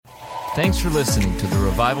Thanks for listening to the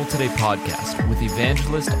Revival Today podcast with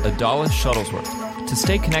evangelist Adalis Shuttlesworth. To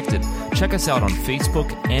stay connected, check us out on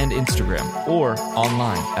Facebook and Instagram or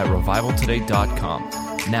online at revivaltoday.com.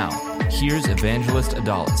 Now, here's evangelist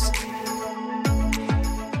Adalis.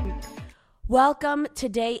 Welcome.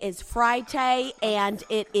 Today is Friday, and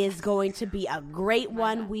it is going to be a great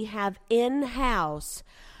one. We have in-house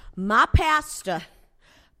my pastor,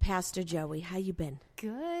 Pastor Joey. How you been?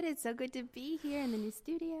 Good. It's so good to be here in the new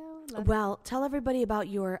studio. Well, tell everybody about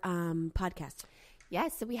your podcast.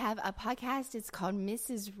 Yes, so we have a podcast. It's called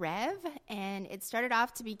Mrs. Rev, and it started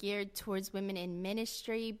off to be geared towards women in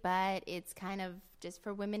ministry, but it's kind of just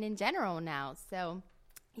for women in general now. So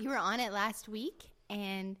you were on it last week,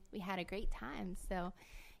 and we had a great time. So,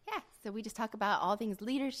 yeah, so we just talk about all things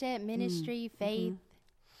leadership, ministry, faith.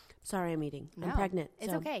 Sorry, I'm eating. I'm No, pregnant.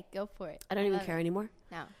 It's so okay. Go for it. I don't even love care it. anymore.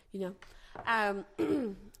 No. You know,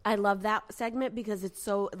 I love that segment because it's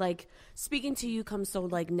so like speaking to you comes so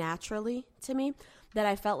like naturally to me that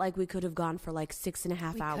I felt like we could have gone for like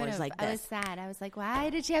 6.5 hours Could've. like this. I was sad. I was like, why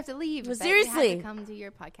did she have to leave? Well, But we had seriously. to come to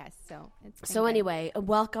your podcast. So it's been So good. anyway,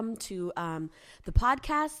 welcome to the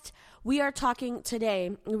podcast. We are talking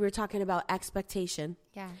today. We were talking about expectation.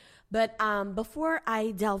 Yeah. But before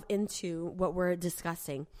I delve into what we're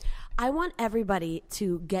discussing, I want everybody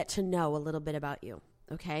to get to know a little bit about you.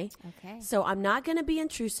 Okay? Okay. So I'm not going to be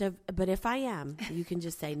intrusive, but if I am, you can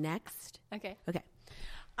just say next. Okay. Okay.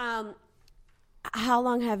 How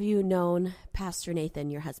long have you known Pastor Nathan,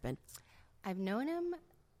 your husband? I've known him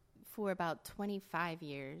for about 25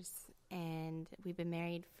 years, and we've been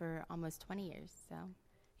married for almost 20 years. So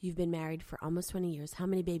You've been married for almost 20 years. How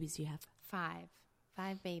many babies do you have?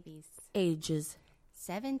 five babies. Ages.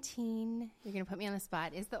 17, you're going to put me on the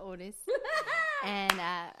spot, is the oldest. And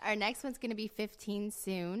our next one's going to be 15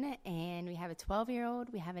 soon. And we have a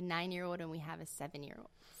 12-year-old, we have a 9-year-old, and we have a 7-year-old.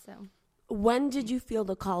 So When did you feel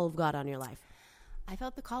the call of God on your life? I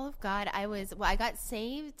felt the call of God. I got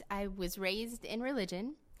saved. I was raised in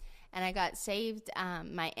religion, and I got saved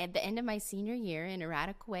at the end of my senior year in a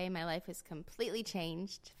radical way. My life was completely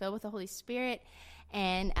changed, filled with the Holy Spirit,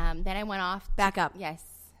 and then I went off. Back up. Yes.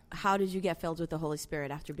 How did you get filled with the Holy Spirit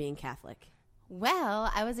after being Catholic? Well,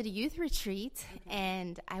 I was at a youth retreat,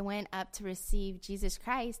 and I went up to receive Jesus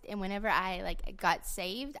Christ, and whenever I got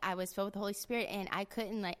saved, I was filled with the Holy Spirit, and I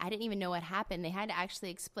didn't even know what happened. They had to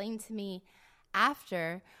actually explain to me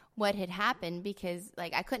after what had happened, because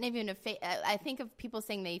I couldn't even I think of people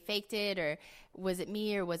saying they faked it, or was it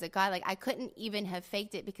me, or was it God? I couldn't even have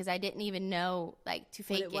faked it because I didn't even know to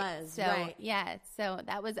fake it was, So right. yeah, so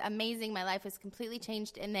that was amazing. My life was completely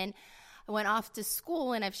changed, and then I went off to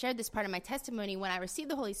school, and I've shared this part of my testimony. When I received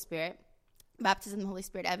the Holy Spirit, baptism of the Holy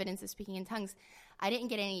Spirit, evidence of speaking in tongues, I didn't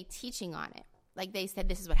get any teaching on it. They said,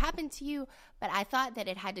 this is what happened to you, but I thought that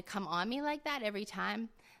it had to come on me like that every time,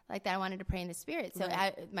 that I wanted to pray in the Spirit. So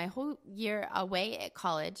Right. my whole year away at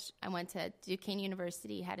college, I went to Duquesne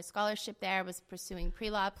University, had a scholarship there. I was pursuing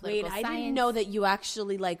pre-law, political Wait, science. I didn't know that you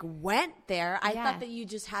actually went there. I Yeah. thought that you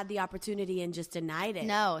just had the opportunity and just denied it.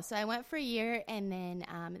 No, so I went for a year, and then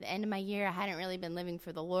at the end of my year, I hadn't really been living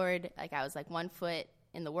for the Lord. I was 1 foot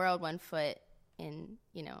in the world, 1 foot in,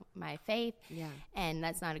 my faith. Yeah. And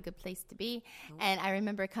that's not a good place to be. And I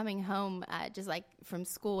remember coming home just from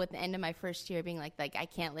school at the end of my first year being like I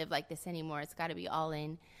can't live like this anymore. It's got to be all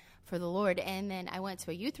in for the Lord. And then I went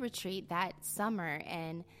to a youth retreat that summer,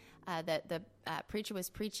 and the preacher was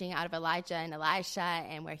preaching out of Elijah and Elisha,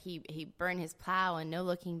 and where he burned his plow and no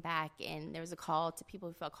looking back. And there was a call to people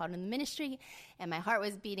who felt called in the ministry, and my heart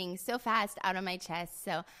was beating so fast out of my chest.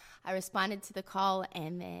 So I responded to the call,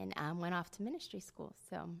 and then went off to ministry school.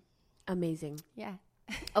 So Amazing. yeah.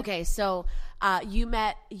 Okay, so you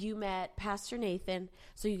met Pastor Nathan.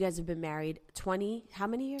 So you guys have been married 20, how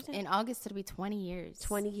many years now? In August, it'll be 20 years.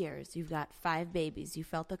 20 years. You've got 5 babies. You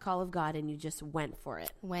felt the call of God and you just went for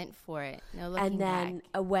it. Went for it. No looking And then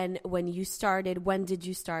back. when you started, when did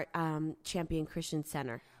you start Champion Christian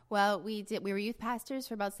Center? Well, we were youth pastors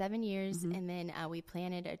for about 7 years, and then we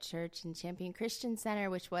planted a church in Champion Christian Center,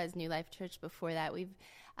 which was New Life Church before that.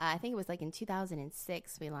 I think it was in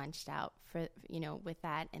 2006 we launched out for with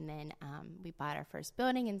that, and then we bought our first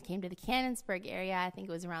building and came to the Cannonsburg area. I think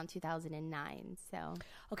it was around 2009. So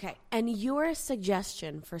Okay, and your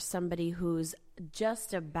suggestion for somebody who's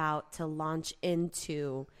just about to launch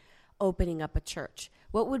into opening up a church,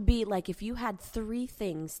 what would be if you had 3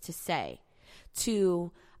 things to say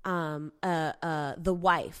to the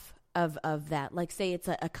wife of that, say it's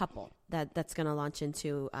a couple that's going to launch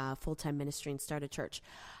into full-time ministry and start a church,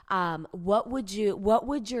 what would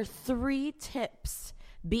your 3 tips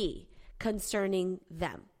be concerning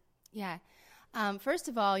them? yeah, First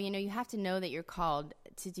of all, you have to know that you're called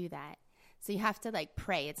to do that. So you have to like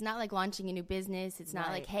pray. It's not like launching a new business. It's not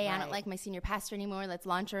like, hey, I don't like my senior pastor anymore. Let's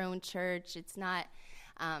launch our own church. It's not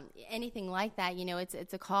anything like that.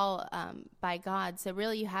 It's a call by God. So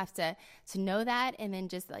really you have to know that, and then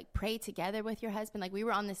just like pray together with your husband. Like we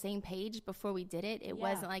were on the same page before we did it. It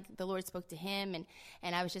wasn't like the Lord spoke to him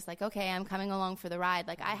and I was just like, okay, I'm coming along for the ride.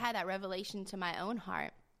 Like I had that revelation to my own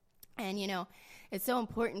heart. And, it's so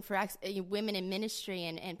important for women in ministry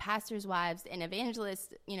and pastors' wives and evangelists,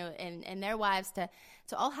 and their wives to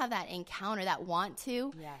all have that encounter, that want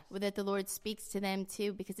to, that the Lord speaks to them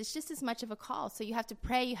too, because it's just as much of a call. So you have to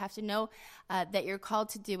pray. You have to know that you're called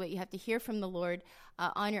to do it. You have to hear from the Lord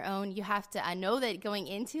on your own. You have to know that going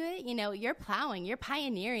into it, you're plowing, you're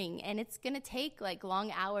pioneering, and it's going to take like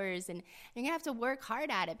long hours, and you're going to have to work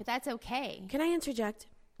hard at it, but that's okay. Can I interject?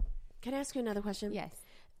 Can I ask you another question? Yes.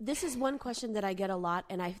 This is one question that I get a lot,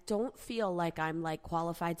 and I don't feel like I'm like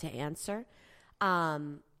qualified to answer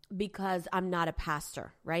because I'm not a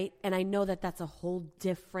pastor, right? And I know that that's a whole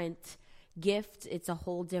different gift. It's a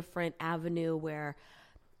whole different avenue where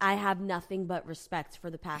I have nothing but respect for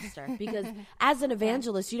the pastor because as an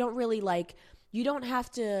evangelist, you don't really you don't have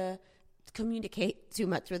to communicate too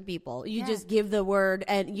much with people. You just give the word,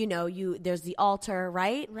 and there's the altar,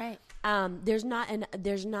 right? Right. There's not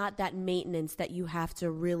that maintenance that you have to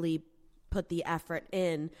really put the effort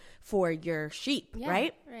in for your sheep,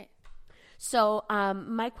 right? Right. So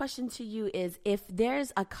my question to you is, if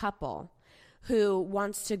there's a couple who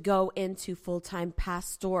wants to go into full-time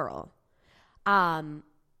pastoral,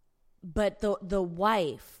 but the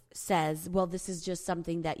wife says, well, this is just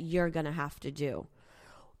something that you're going to have to do,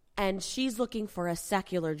 and she's looking for a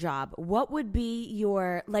secular job, what would be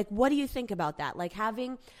your, what do you think about that? Like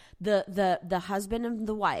having the husband and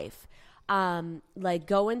the wife,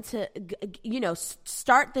 go into,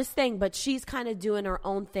 start this thing, but she's kind of doing her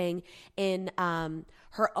own thing in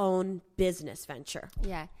her own business venture.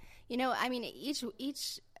 Yeah.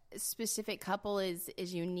 Each specific couple is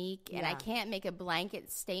unique, and I can't make a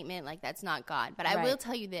blanket statement like that's not God. But I will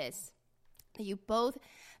tell you this, that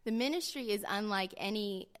the ministry is unlike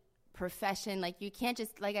any profession. Like you can't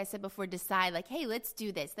just, like I said before, decide like, hey, let's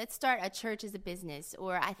do this. Let's start a church as a business,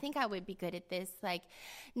 or I think I would be good at this. Like,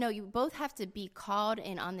 no, you both have to be called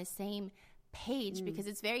and on the same page because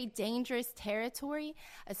it's very dangerous territory,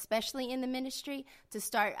 especially in the ministry, to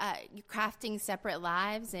start crafting separate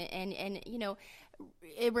lives. And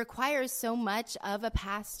it requires so much of a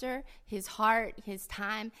pastor, his heart, his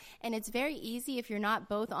time. And it's very easy if you're not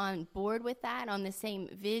both on board with that, on the same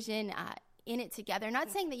vision, in it together. Not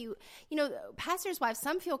saying that pastors' wives,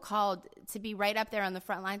 some feel called to be right up there on the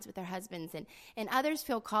front lines with their husbands, and others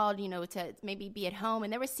feel called, to maybe be at home.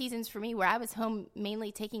 And there were seasons for me where I was home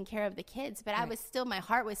mainly taking care of the kids, but my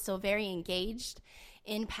heart was still very engaged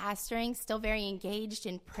in pastoring, still very engaged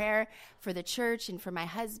in prayer for the church and for my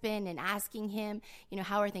husband, and asking him,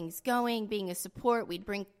 how are things going, being a support. We'd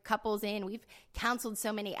bring couples in. We've counseled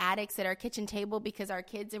so many addicts at our kitchen table because our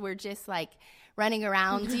kids were just like running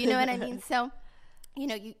around. Do you know what I mean? So,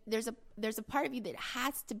 there's a part of you that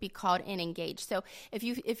has to be called and engaged. So if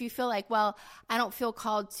you feel like, well, I don't feel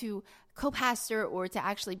called to co-pastor or to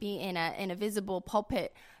actually be in a visible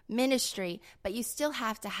pulpit ministry, but you still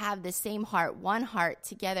have to have the same heart, one heart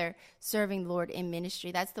together, serving the Lord in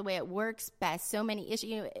ministry. That's the way it works best. So many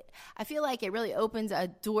issues. I feel like it really opens a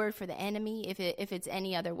door for the enemy if it's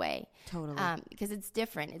any other way. Totally. Because it's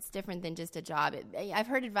different. It's different than just a job. I've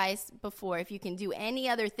heard advice before: if you can do any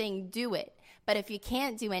other thing, do it. But if you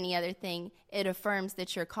can't do any other thing, it affirms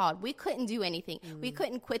that you're called. We couldn't do anything. We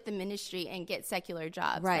couldn't quit the ministry and get secular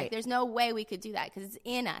jobs. Right. Like, there's no way we could do that because it's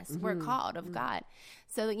in us. We're called of God.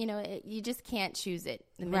 So, you just can't choose it.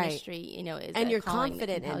 The ministry, is and a you're calling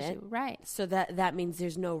confident that in it. you. Right. So that means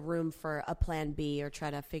there's no room for a plan B or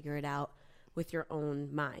try to figure it out with your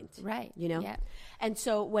own mind. Right. Yeah. And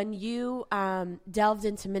so when you delved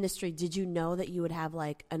into ministry, did you know that you would have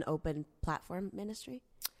like an open platform ministry?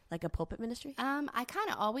 Like a pulpit ministry? I kind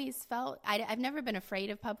of always felt, I've never been afraid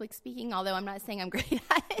of public speaking, although I'm not saying I'm great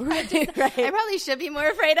at it. Right. I probably should be more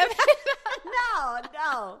afraid of it.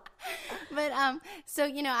 No. But,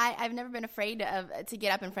 I've never been afraid to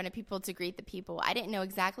get up in front of people, to greet the people. I didn't know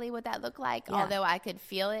exactly what that looked like, although I could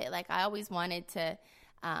feel it. Like, I always wanted to,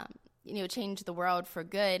 change the world for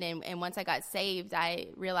good. And once I got saved, I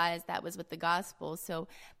realized that was with the gospel. So,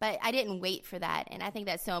 but I didn't wait for that. And I think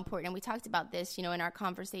that's so important. And we talked about this, in our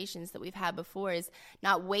conversations that we've had before, is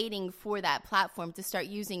not waiting for that platform to start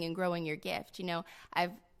using and growing your gift.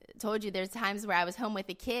 told you there's times where I was home with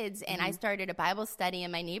the kids and I started a Bible study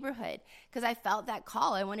in my neighborhood because I felt that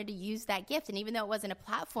call. I wanted to use that gift. And even though it wasn't a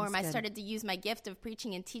platform, I started to use my gift of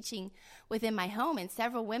preaching and teaching within my home. And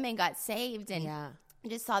several women got saved and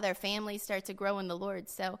just saw their families start to grow in the Lord.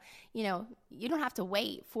 So, you don't have to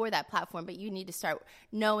wait for that platform, but you need to start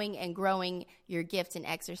knowing and growing your gift and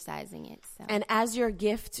exercising it. So. And as your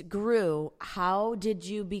gift grew, how did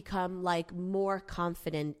you become like more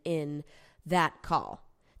confident in that call?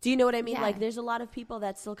 Do you know what I mean? Yeah. Like there's a lot of people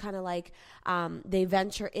that still kind of like they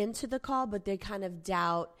venture into the call, but they kind of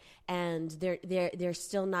doubt and they're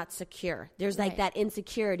still not secure. There's like that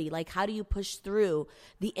insecurity. Like how do you push through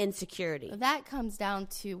the insecurity? That comes down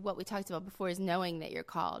to what we talked about before is knowing that you're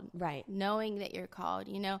called. Right. Knowing that you're called.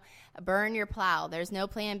 Burn your plow. There's no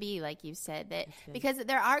plan B, like you said. That because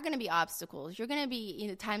there are going to be obstacles. You're going to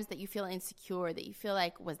be times that you feel insecure, that you feel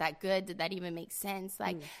like, was that good? Did that even make sense?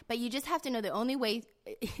 But you just have to know the only way to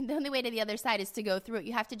the other side is to go through it.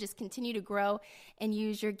 You have to just continue to grow and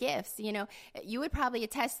use your gifts. You would probably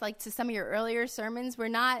attest like to some of your earlier sermons were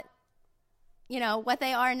not, what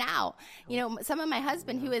they are now. Some of my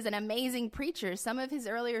husband, who is an amazing preacher, some of his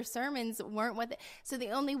earlier sermons weren't so the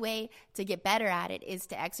only way to get better at it is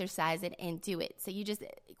to exercise it and do it. So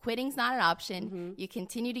quitting's not an option. You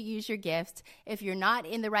continue to use your gift. If you're not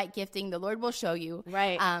in the right gifting, the Lord will show you.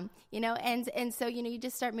 Right. And so, you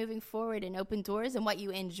just start moving forward and open doors and what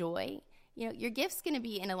you enjoy. Your gift's going to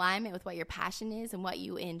be in alignment with what your passion is and what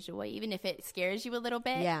you enjoy, even if it scares you a little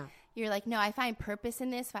bit. Yeah. You're like, no, I find purpose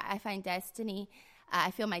in this. I find destiny.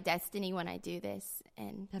 I feel my destiny when I do this.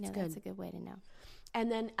 And that's a good way to know. And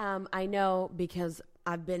then I know because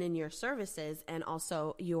I've been in your services and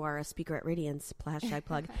also you are a speaker at Radiance,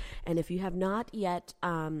 #plug. And if you have not yet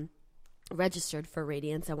registered for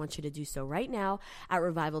Radiance, I want you to do so right now at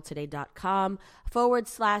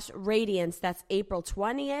revivaltoday.com/Radiance. That's April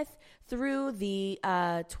 20th through the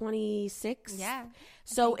 26th. Yeah.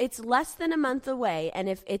 So it's less than a month away. And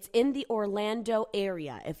if it's in the Orlando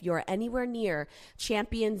area, if you're anywhere near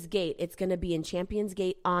Champions Gate, it's going to be in Champions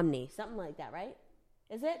Gate Omni. Something like that, right?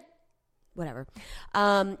 Is it? Whatever.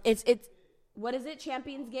 It's what is it?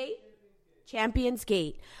 Champions Gate? Champions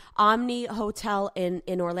Gate, Omni Hotel in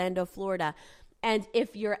Orlando, Florida. And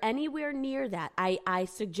if you're anywhere near that, I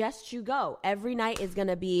suggest you go. Every night is going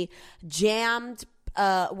to be jammed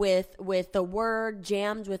with the word,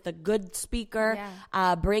 jammed with a good speaker,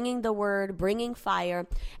 bringing the word, bringing fire.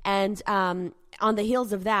 And on the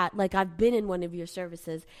heels of that, like I've been in one of your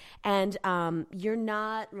services, and you're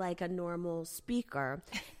not like a normal speaker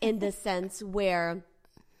in the sense where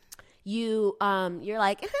you're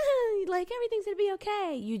like everything's gonna be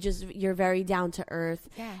okay. You're very down to earth,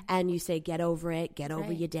 and you say get over it, get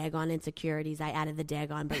over your daggone insecurities. I added the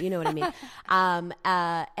daggone, but you know what I mean. And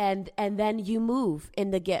then you move in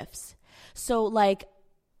the gifts. So like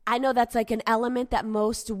I know that's like an element that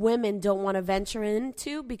most women don't want to venture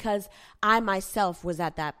into because I myself was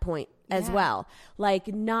at that point as well, like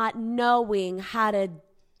not knowing how to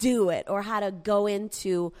do it or how to go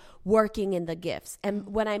into working in the gifts.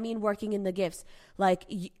 And when I mean working in the gifts, like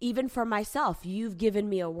even for myself, you've given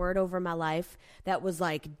me a word over my life that was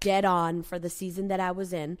like dead on for the season that I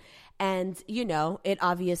was in. And, it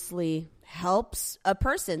obviously helps a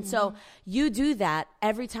person. Mm-hmm. So you do that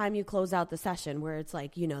every time you close out the session where it's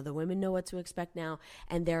like, the women know what to expect now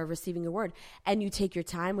and they're receiving a word and you take your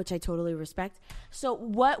time, which I totally respect. So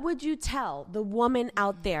what would you tell the woman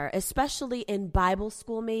out there, especially in Bible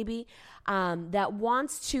school maybe, that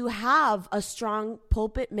wants to have a strong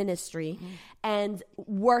pulpit ministry and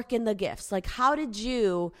work in the gifts? Like, how did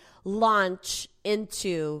you launch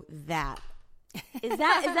into that? Is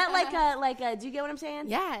that like a do you get what I'm saying?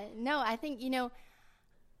 Yeah. No, I think,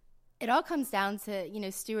 it all comes down to,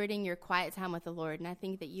 stewarding your quiet time with the Lord. And I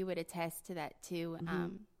think that you would attest to that too.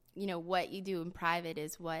 Mm-hmm. What you do in private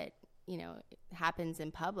is what, happens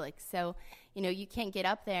in public. So, you can't get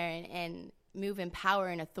up there and move in power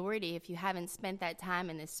and authority if you haven't spent that time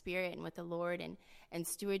in the Spirit and with the Lord and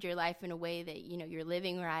steward your life in a way that, you're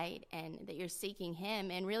living right and that you're seeking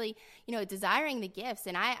Him and really, desiring the gifts.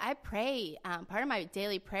 And I pray, part of my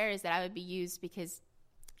daily prayer is that I would be used because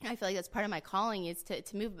I feel like that's part of my calling is to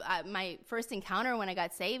move. My first encounter when I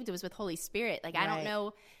got saved was with Holy Spirit. Like, I don't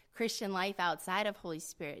know Christian life outside of Holy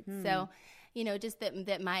Spirit. So, just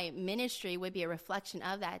that my ministry would be a reflection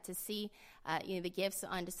of that, to see, the gifts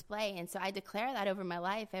on display. And so I declare that over my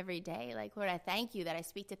life every day. Like, Lord, I thank you that I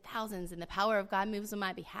speak to thousands and the power of God moves on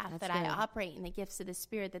my behalf, That's good. I operate in the gifts of the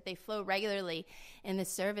Spirit, that they flow regularly in the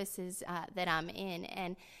services that I'm in.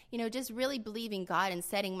 And, just really believing God and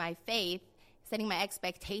setting my faith setting my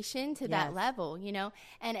expectation to that level, you know,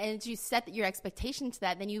 and as you set your expectation to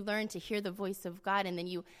that, then you learn to hear the voice of God. And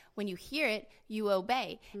then when you hear it, you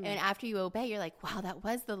obey. And after you obey, you're like, wow, that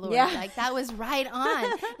was the Lord. Like that was right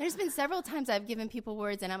on. There's been several times I've given people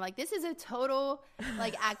words and I'm like, this is a total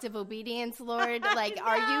like act of obedience, Lord. Like,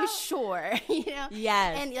 are you sure? You know?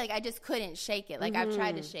 Yes. And like, I just couldn't shake it. Like I've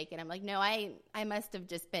tried to shake it. I'm like, no, I must have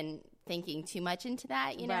just been thinking too much into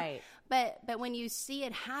that, you know? Right. But when you see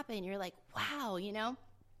it happen, you're like, wow, you know?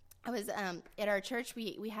 I was at our church,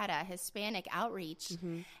 we had a Hispanic outreach,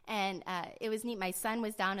 and it was neat. My son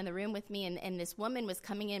was down in the room with me, and this woman was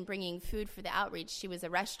coming in bringing food for the outreach. She was a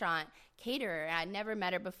restaurant caterer, and I'd never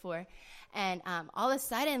met her before. And all of a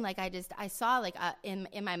sudden, like I saw like in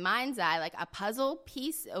my mind's eye, like a puzzle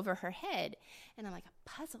piece over her head. And I'm like, a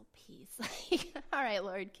puzzle piece? Like, all right,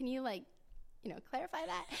 Lord, can you like, you know, clarify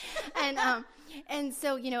that? And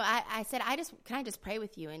so, you know, I said, can I just pray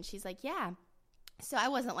with you? And she's like, yeah. So I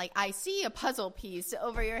wasn't like, I see a puzzle piece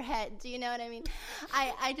over your head. Do you know what I mean?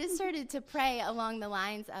 I just started to pray along the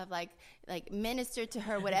lines of like minister to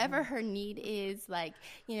her, whatever her need is, like,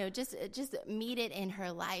 you know, just meet it in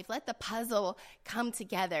her life. Let the puzzle come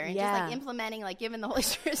together and just like implementing, like giving the Holy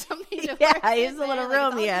Spirit something to work with. Use a little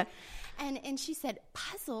room, And she said,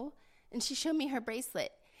 puzzle? And she showed me her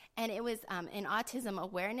bracelet. And it was in autism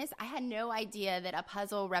awareness. I had no idea that a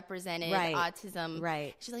puzzle represented autism.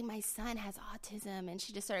 Right. She's like, my son has autism. And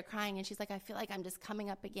she just started crying. And she's like, I feel like I'm just coming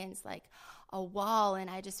up against like a wall. And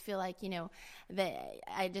I just feel like, you know,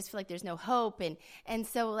 I just feel like there's no hope. And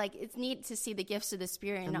so like, it's neat to see the gifts of the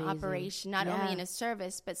Spirit in operation, not only in a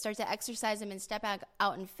service, but start to exercise them and step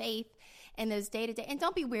out in faith. And those day-to-day, and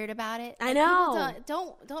don't be weird about it. I know.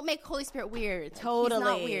 Don't make Holy Spirit weird. Totally. He's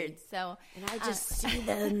not weird. So, and I just see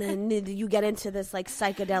that, and then you get into this like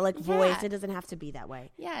psychedelic voice. It doesn't have to be that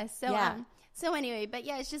way. Yeah. So anyway, but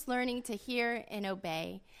yeah, it's just learning to hear and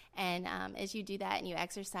obey. And as you do that and you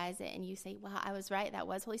exercise it, and you say, "Wow, I was right. That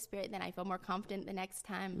was Holy Spirit." Then I feel more confident the next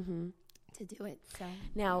time. To do it. So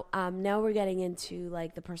now we're getting into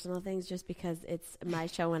like the personal things, just because it's my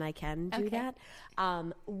show and I can do that.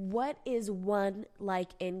 What is one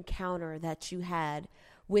like encounter that you had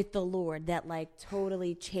with the Lord that like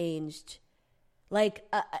totally changed like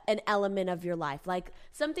an element of your life, like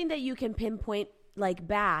something that you can pinpoint like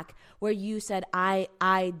back where you said,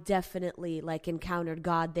 I definitely like encountered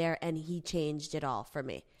God there and he changed it all for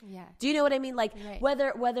me? Yeah. Do you know what I mean? Like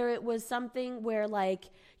whether it was something where like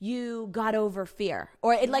you got over fear,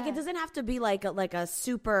 or it like, it doesn't have to be like a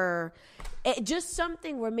super, just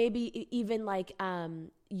something where maybe even like,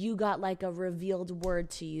 you got like a revealed word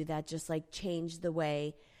to you that just like changed the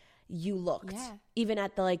way you looked, even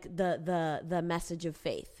at the, like the message of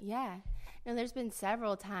faith. Yeah. No, there's been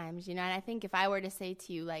several times, you know, and I think if I were to say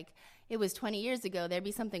to you, like, it was 20 years ago, there'd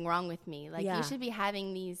be something wrong with me. Like, you should be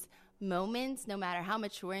having these moments, no matter how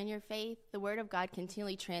mature in your faith. The Word of God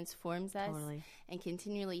continually transforms us and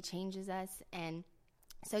continually changes us. And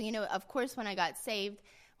so, you know, of course, when I got saved,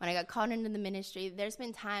 when I got called into the ministry, there's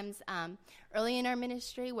been times early in our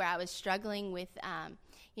ministry where I was struggling with,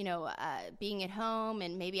 being at home,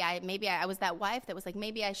 and maybe I was that wife that was like,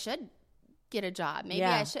 maybe I should get a job. Maybe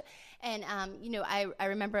I should. And, I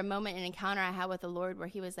remember a moment, an encounter I had with the Lord where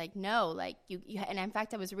he was like, no, like you and in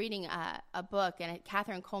fact, I was reading a book, and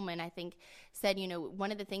Catherine Coleman, I think, said, you know,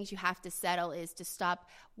 one of the things you have to settle is to stop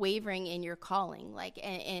wavering in your calling. Like,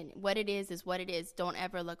 and what it is what it is. Don't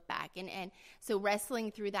ever look back. And so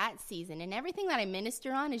wrestling through that season, and everything that I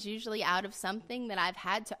minister on is usually out of something that I've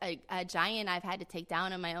had to, a giant I've had to take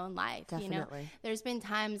down in my own life. Definitely. You know, there's been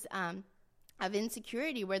times, of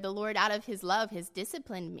insecurity where the Lord, out of his love, has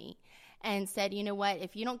disciplined me and said, you know what,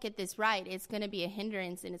 if you don't get this right, it's going to be a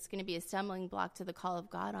hindrance and it's going to be a stumbling block to the call of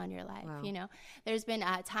God on your life. Wow. You know, there's been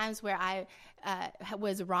times where I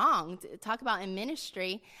was wronged. Talk about in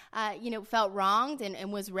ministry, felt wronged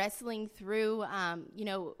and was wrestling through,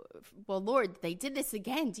 well, Lord, they did this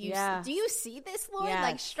again. Do you see this, Lord? Yes.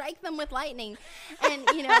 Like, strike them with lightning. And,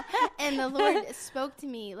 and the Lord spoke to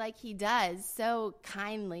me like he does so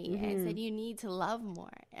kindly and said, you need to love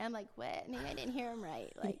more. And I'm like, what? Maybe I didn't hear him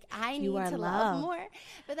right. Like, I need to love more.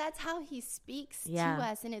 But that's how he speaks to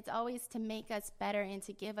us. And it's always to make us better and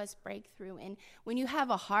to give us breakthrough. And when you have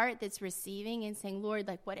a heart that's receiving and saying, Lord,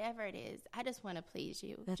 like, whatever it is, I just want to please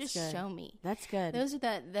you. That's just good. Show me. That's good. Those are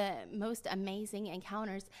the most amazing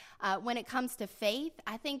encounters. When it comes to faith,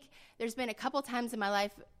 I think there's been a couple times in my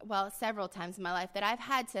life, several times in my life, that I've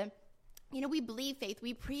had to, we believe faith,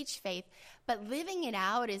 we preach faith, but living it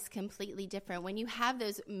out is completely different. When you have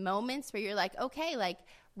those moments where you're like, okay, like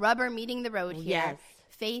rubber meeting the road here. Yes.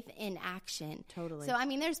 faith in action. Totally. So, I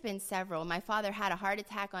mean, there's been several. My father had a heart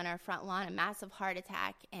attack on our front lawn, a massive heart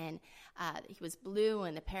attack, and he was blue,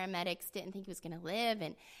 and the paramedics didn't think he was going to live.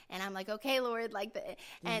 And I'm like, okay, Lord,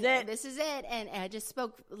 this is it. And I just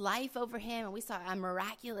spoke life over him, and we saw a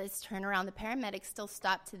miraculous turnaround. The paramedics still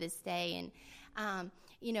stopped to this day. And,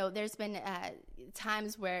 there's been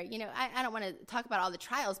times where, I don't want to talk about all the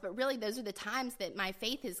trials, but really those are the times that my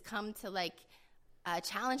faith has come to a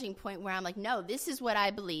challenging point where I'm like, no, this is what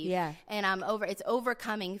I believe. Yeah. And it's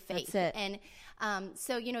overcoming faith. That's it. And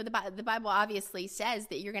so, the Bible obviously says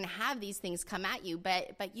that you're going to have these things come at you,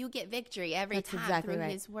 but you get victory every time through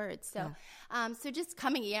his word. So, so just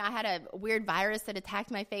coming, I had a weird virus that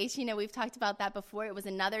attacked my face. We've talked about that before. It was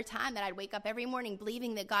another time that I'd wake up every morning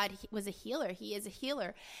believing that God was a healer. He is a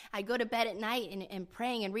healer. I'd go to bed at night and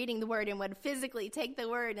praying and reading the word, and would physically take the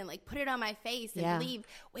word and put it on my face and believe,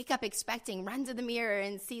 wake up expecting, run to the mirror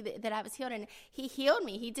and see that I was healed. And he healed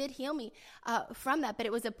me. He did heal me from that. But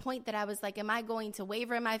it was a point that I was like, am I going to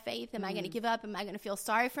waver in my faith? Am I going to give up? Am I going to feel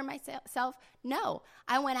sorry for myself? No.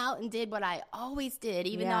 I went out and did what I always did,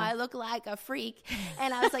 even though I look like a freak.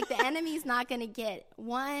 And I was like, the enemy's not going to get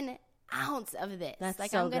 1 ounce of this.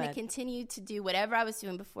 That's I'm going to continue to do whatever I was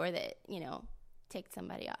doing before that, take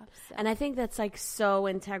somebody off. So. And I think that's so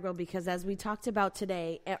integral, because as we talked about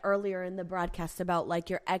today earlier in the broadcast about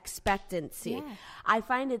your expectancy, I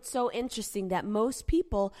find it so interesting that most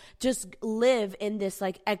people just live in this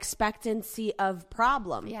expectancy of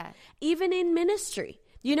problem. Yeah. Even in ministry.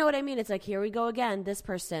 You know what I mean? It's like, here we go again, this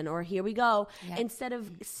person, or here we go, instead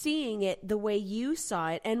of seeing it the way you saw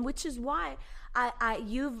it. And which is why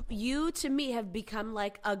you to me have become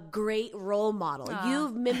a great role model. Aww.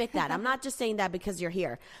 You've mimicked that. I'm not just saying that because you're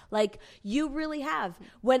here. You really have.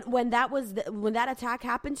 When that attack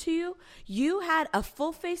happened to you, you had a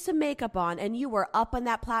full face of makeup on and you were up on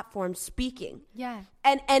that platform speaking. Yeah.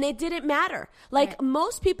 And it didn't matter.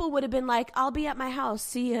 Most people would have been like, I'll be at my house.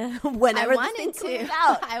 See you whenever this thing comes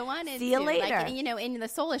out. I wanted to. See you later. In the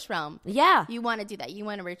soulish realm. Yeah. You want to do that. You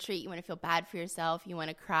want to retreat. You want to feel bad for yourself. You want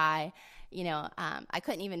to cry. I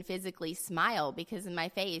couldn't even physically smile because in my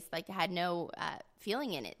face, I had no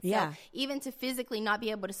feeling in it. So even to physically not be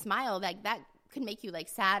able to smile, that could make you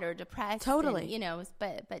sad or depressed. Totally. And,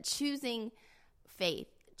 but choosing faith,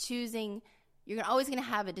 you're always going to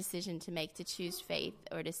have a decision to make, to choose faith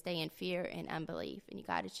or to stay in fear and unbelief, and you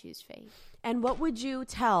got to choose faith. And what would you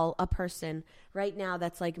tell a person right now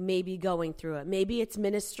that's maybe going through it? Maybe it's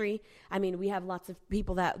ministry. I mean, we have lots of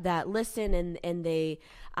people that listen and they,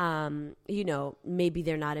 maybe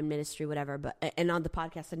they're not in ministry, whatever, and on the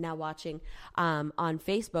podcast and now watching on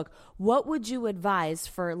Facebook. What would you advise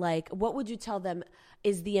for what would you tell them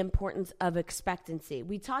is the importance of expectancy?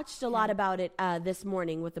 We touched a lot about it this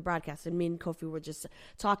morning with the broadcast, and me and Kofi were just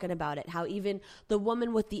talking about it, how even the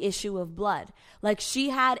woman with the issue of blood, she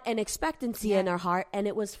had an expectancy in her heart and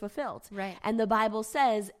it was fulfilled. Right. And the Bible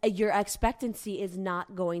says your expectancy is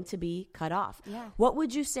not going to be cut off. Yeah. What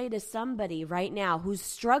would you say to somebody right now who's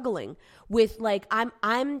struggling with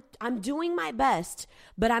I'm doing my best,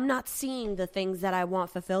 but I'm not seeing the things that I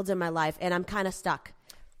want fulfilled in my life and I'm kind of stuck?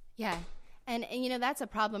 Yeah. And that's a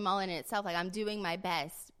problem all in itself. I'm doing my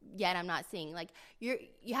best, yet I'm not seeing. You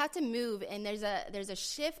have to move, and there's a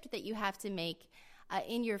shift that you have to make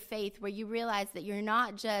in your faith where you realize that you're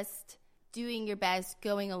not just doing your best,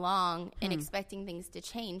 going along and expecting things to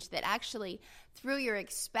change, that actually through your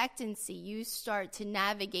expectancy, you start to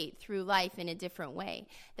navigate through life in a different way.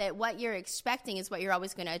 That what you're expecting is what you're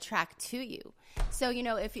always going to attract to you. So,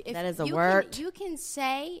 if that is a word. You can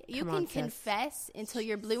say, you can confess until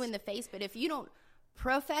you're blue in the face, but if you don't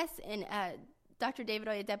profess, and Dr. David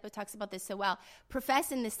Oyedepo talks about this so well,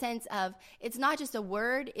 profess in the sense of it's not just a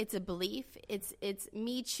word, it's a belief. It's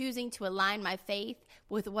me choosing to align my faith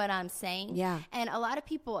with what I'm saying. Yeah. And a lot of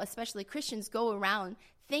people, especially Christians, go around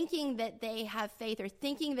thinking that they have faith or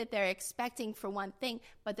thinking that they're expecting for one thing,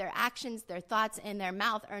 but their actions, their thoughts, and their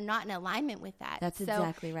mouth are not in alignment with that. That's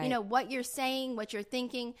exactly right. What you're saying, what you're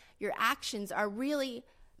thinking, your actions are really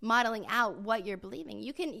modeling out what you're believing.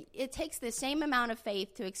 It takes the same amount of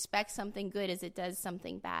faith to expect something good as it does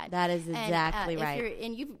something bad. That is exactly right.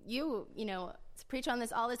 And you preach on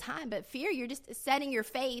this all the time, but fear, you're just setting your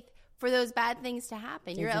faith for those bad things to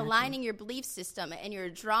happen. You're aligning your belief system and you're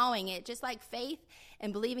drawing it, just like faith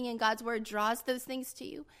and believing in God's word draws those things to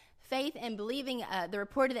you. faith and believing the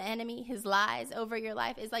report of the enemy, his lies over your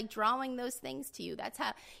life, is like drawing those things to you. That's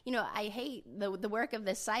how, I hate the work of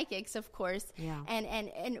the psychics, of course. Yeah.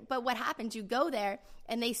 But what happens, you go there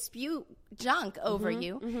and they spew junk over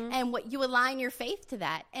you, and what you align your faith to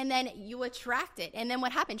that, and then you attract it. And then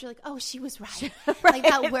what happens? You're like, oh, she was right. Like,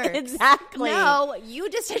 that works. Exactly. No, you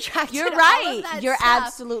just attracted You're all right. of that You're stuff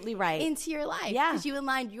absolutely right. into your life. Yeah. Because you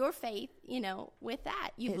aligned your faith, with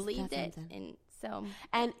that. You believed it. And so,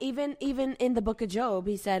 and even in the book of Job,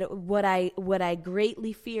 he said, what I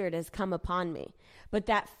greatly feared has come upon me. But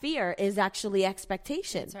that fear is actually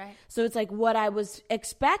expectation. That's right. So it's like what I was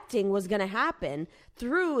expecting was going to happen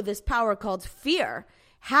through this power called fear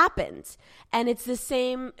happened. And it's the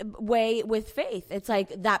same way with faith. It's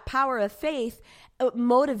like that power of faith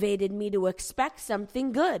motivated me to expect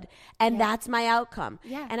something good, and that's my outcome.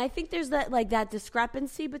 Yeah. And I think there's that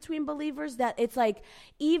discrepancy between believers, that it's like,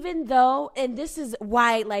 even though, and this is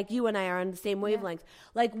why like you and I are on the same wavelength,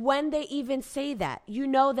 like when they even say that,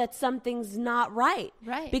 that something's not right.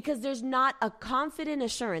 Right. Because there's not a confident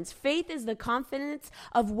assurance. Faith is the confidence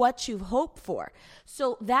of what you've hoped for.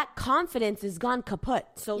 So that confidence is gone kaput.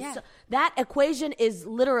 So that equation is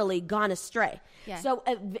literally gone astray. Yeah. So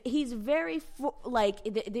he's very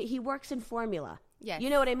he works in formula. Yes. You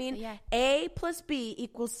know what I mean? Yeah. A plus B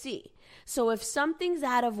equals C. So if something's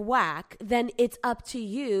out of whack, then it's up to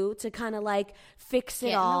you to kind of like fix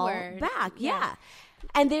it all back. Yeah.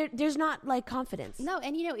 And there's not like confidence. No,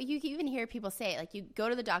 and you even hear people say, like, you go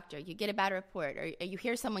to the doctor, you get a bad report, or you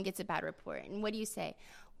hear someone gets a bad report, and what do you say?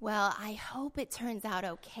 Well, I hope it turns out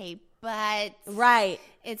okay, but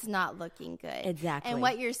it's not looking good. Exactly. And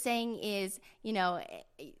what you're saying is,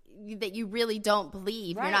 that you really don't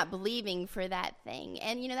believe. Right. You're not believing for that thing.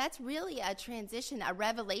 And, that's really a transition, a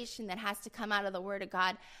revelation that has to come out of the Word of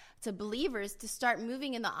God to believers to start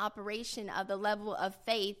moving in the operation of the level of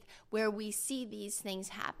faith where we see these things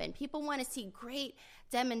happen. People want to see great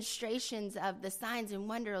demonstrations of the signs and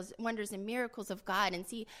wonders and miracles of God, and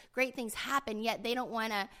see great things happen, yet they don't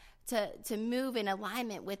want to move in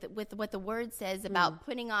alignment with what the Word says about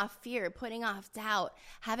putting off fear, putting off doubt,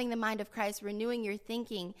 having the mind of Christ, renewing your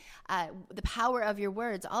thinking, the power of your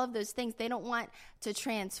words, all of those things. They don't want to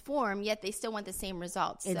transform, yet they still want the same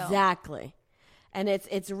results. Exactly. And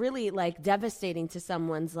it's really like devastating to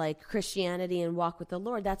someone's like Christianity and walk with the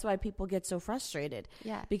Lord. That's why people get so frustrated.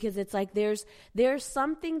 Yeah. Because it's like there's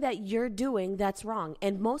something that you're doing that's wrong.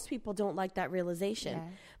 And most people don't like that realization. Yeah.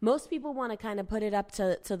 Most people want to kind of put it up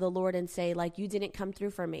to the Lord and say, like, you didn't come through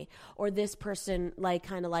for me, or this person like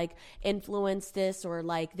kind of like influenced this, or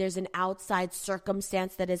like there's an outside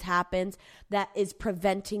circumstance that has happened that is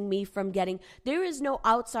preventing me from getting. There is no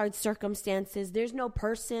outside circumstances. There's no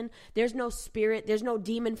person. There's no spirit. There's no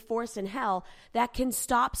demon force in hell that can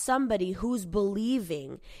stop somebody who's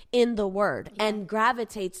believing in the Word and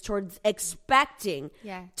gravitates towards expecting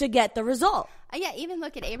to get the result. Even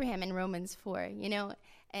look at Abraham in Romans 4, and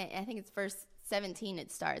I think it's verse 17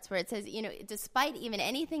 it starts, where it says, despite even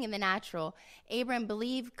anything in the natural, Abraham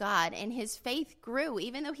believed God, and his faith grew,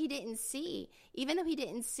 even though he didn't see in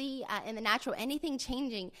the natural anything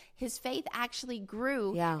changing. His faith actually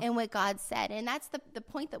grew in what God said. And that's the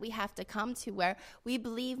point that we have to come to, where we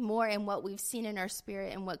believe more in what we've seen in our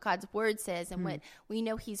spirit and what God's Word says and what we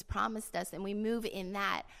know He's promised us, and we move in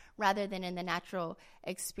that rather than in the natural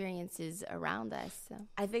experiences around us. So.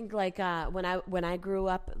 I think like when I grew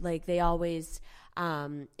up, like they always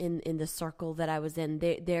in the circle that I was in,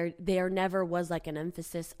 there never was like an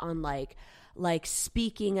emphasis on like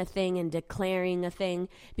speaking a thing and declaring a thing,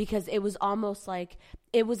 because it was almost like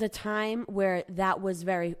it was a time where that was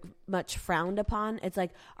very much frowned upon. It's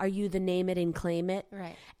like, are you the name it and claim it?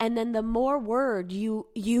 Right. And then the more word you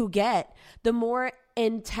get, the more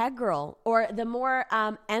integral, or the more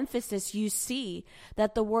emphasis you see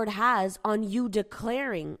that the Word has on you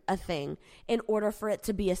declaring a thing in order for it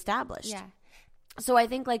to be established. Yeah. So I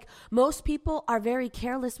think like most people are very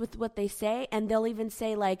careless with what they say, and they'll even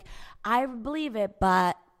say like, I believe it,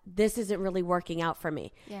 but this isn't really working out for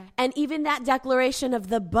me. Yeah. And even that declaration of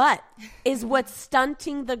the but is what's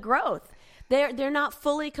stunting the growth. They're not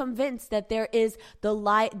fully convinced that there is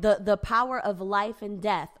the power of life and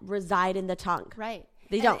death reside in the tongue. Right.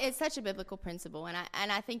 They don't. It's such a biblical principle, and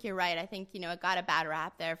I think you're right. I think it got a bad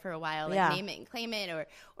rap there for a while, like name it and claim it,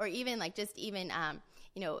 or even like just even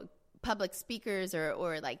public speakers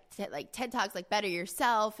or like TED Talks, like better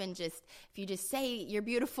yourself, and just if you just say you're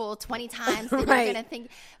beautiful 20 times, then Right. you're gonna think.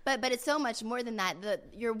 But it's so much more than that.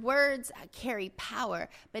 Your words carry power,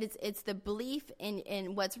 but it's the belief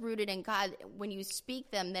in what's rooted in God when you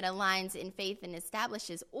speak them that aligns in faith and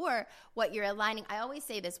establishes, or what you're aligning. I always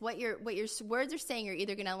say this: what your words are saying, you're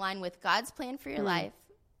either gonna align with God's plan for your life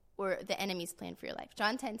or the enemy's plan for your life.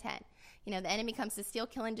 John 10:10. You know, the enemy comes to steal,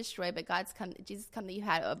 kill, and destroy, but Jesus come that you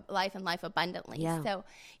had a life and life abundantly. Yeah. So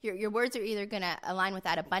your words are either going to align with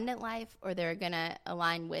that abundant life, or they're going to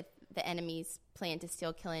align with the enemy's plan to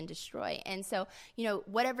steal, kill, and destroy. And so, you know,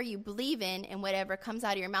 whatever you believe in and whatever comes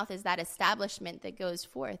out of your mouth is that establishment that goes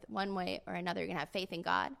forth. One way or another, you're going to have faith in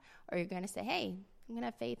God, or you're going to say, hey, I'm going to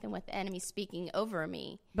have faith in what the enemy's speaking over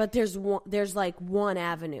me. But there's like one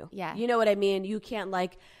avenue. Yeah. You know what I mean? You can't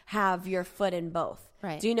like have your foot in both.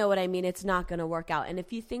 Right. Do you know what I mean? It's not going to work out. And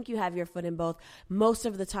if you think you have your foot in both, most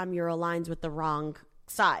of the time you're aligned with the wrong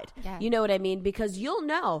side. Yeah. You know what I mean? Because you'll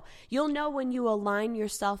know when you align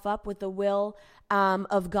yourself up with the will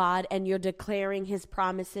of God and you're declaring his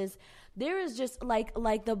promises. There is just like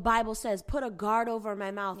the Bible says, put a guard over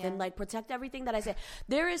my mouth and like protect everything that I say.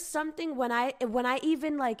 There is something when I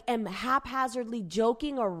even like am haphazardly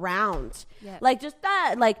joking around, like just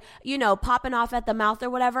that, like, you know, popping off at the mouth or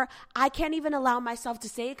whatever. I can't even allow myself to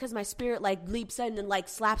say it because my spirit like leaps in and like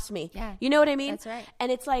slaps me. Yeah. You know what I mean? That's right.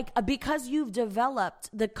 And it's like because you've developed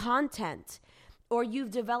the content, or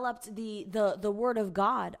you've developed the word of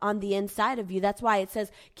God on the inside of you. That's why it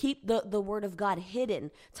says keep the word of God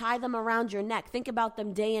hidden. Tie them around your neck. Think about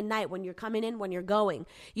them day and night when you're coming in, when you're going.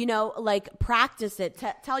 You know, like practice it.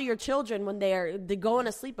 Tell your children when they're going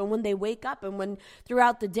to sleep and when they wake up and when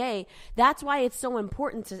throughout the day. That's why it's so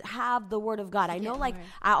important to have the word of God. I know, like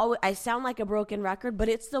I sound like a broken record, but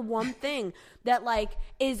it's the one thing that like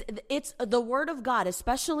it's the word of God,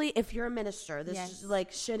 especially if you're a minister. This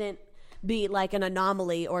like shouldn't be like an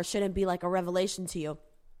anomaly or shouldn't be like a revelation to you.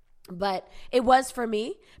 But it was for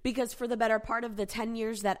me, because for the better part of the 10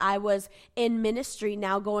 years that I was in ministry,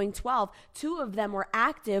 now going 12, 2 of them were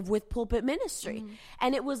active with pulpit ministry.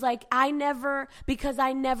 And it was like, because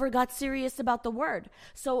I never got serious about the word.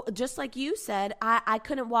 So just like you said, I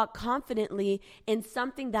couldn't walk confidently in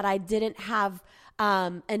something that I didn't have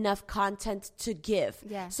enough content to give.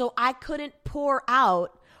 Yeah. So I couldn't pour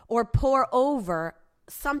out or pour over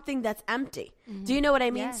something that's empty. Do you know what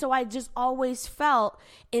I mean? Yeah. So I just always felt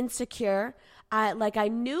insecure. Like I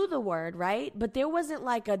knew the word, right? But there wasn't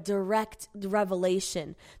like a direct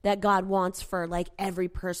revelation that God wants for like every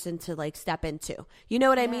person to like step into. You know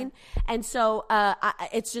what I mean? And so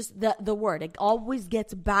it's just the word. It always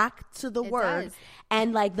gets back to the word. Does.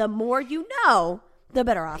 And like the more you know, the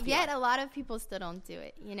better off you are. Yet a lot of people still don't do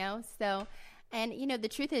it, you know? So... And, you know, the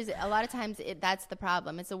truth is a lot of times that's the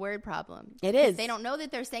problem. It's a word problem. It is. They don't know that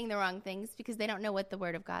they're saying the wrong things because they don't know what the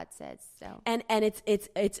word of God says. So And it's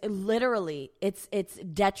literally, it's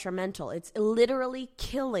detrimental. It's literally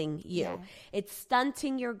killing you. Yeah. It's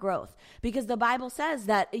stunting your growth, because the Bible says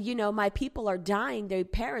that, you know, my people are dying. They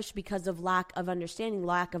perish because of lack of understanding,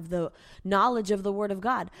 lack of the knowledge of the word of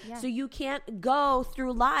God. Yeah. So you can't go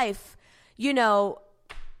through life, you know,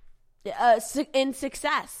 in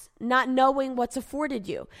success, not knowing what's afforded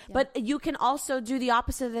you. Yeah. But you can also do the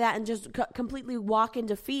opposite of that and just completely walk in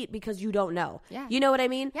defeat because you don't know. Yeah. You know what I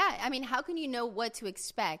mean? Yeah. I mean, how can you know what to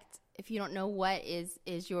expect if you don't know what is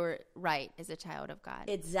your right as a child of God?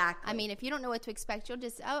 Exactly. I mean, if you don't know what to expect, you'll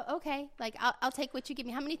just, okay, like I'll take what you give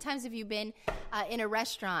me. How many times have you been in a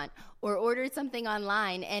restaurant or ordered something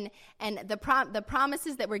online and the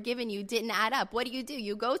promises that were given you didn't add up? What do?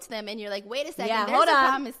 You go to them and you're like, wait a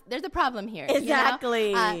second, there's a problem here. Exactly.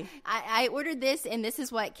 You know? I ordered this and this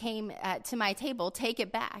is what came to my table. Take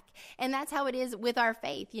it back. And that's how it is with our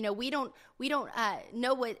faith. You know, we don't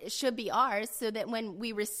know what should be ours, so that when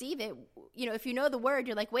we receive it, you know, if you know the word,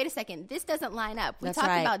 you're like, wait a second, this doesn't line up. We talked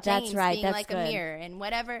about James being like a mirror, and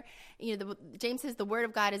whatever, you know, James says the word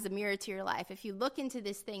of God is a mirror to your life. If you look into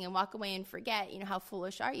this thing and walk away and forget, you know, how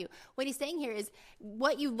foolish are you? What he's saying here is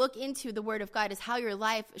what you look into the word of God is how your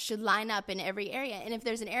life should line up in every area. And if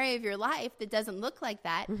there's an area of your life that doesn't look like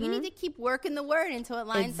that, you need to keep working the word until it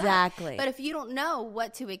lines up. But if you don't know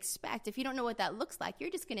what to expect, if you don't know what that looks like, you're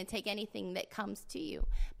just going to take anything that comes to you.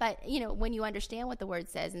 But, you know, when you understand what the word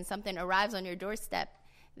says and something arrives on your doorstep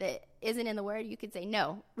that isn't in the word, you could say,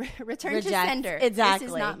 no, return to sender. Exactly.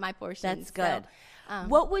 This is not my portion. That's good. So,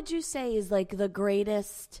 what would you say is like the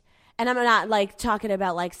greatest, and I'm not like talking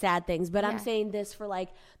about like sad things, but I'm saying this for like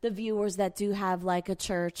the viewers that do have like a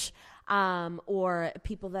church or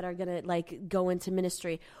people that are going to like go into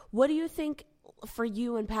ministry. What do you think for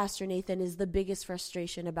you and Pastor Nathan is the biggest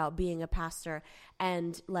frustration about being a pastor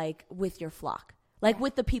and like with your flock? Like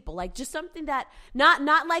with the people, like just something that not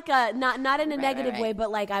in a negative way,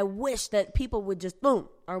 but like I wish that people would just boom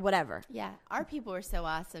or whatever. Yeah, our people are so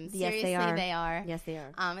awesome. Yes, Seriously, they are. Yes, they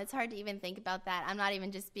are. It's hard to even think about that. I'm not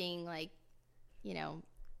even just being like,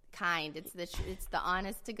 kind. It's the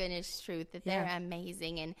honest to goodness truth that they're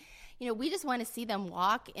amazing, and we just want to see them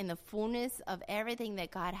walk in the fullness of everything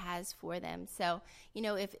that God has for them. So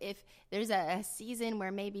if there's a season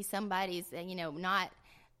where maybe somebody's not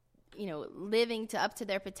living up to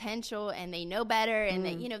their potential and they know better, and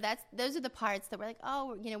those are the parts that we're like,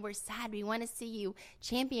 oh, we're sad. We want to see you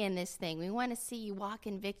champion this thing. We want to see you walk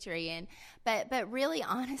in victory. But really,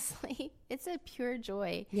 honestly, it's a pure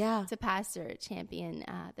joy to pastor, champion.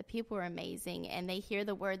 The people are amazing, and they hear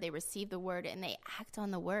the word, they receive the word, and they act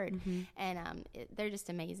on the word, and they're just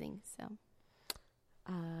amazing. So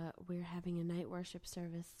we're having a night worship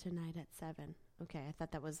service tonight at 7. Okay, I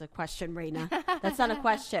thought that was a question, Raina. That's not a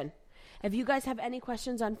question. If you guys have any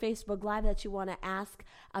questions on Facebook Live that you want to ask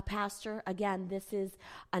a pastor, again, this is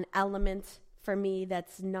an element for me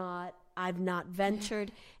I've not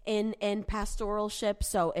ventured in pastoralship.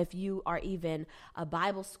 So if you are even a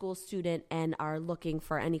Bible school student and are looking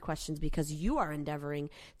for any questions because you are endeavoring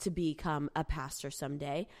to become a pastor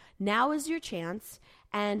someday, now is your chance.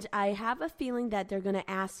 And I have a feeling that they're going to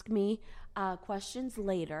ask me questions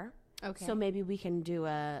later. Okay. So maybe we can do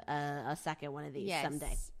a second one of these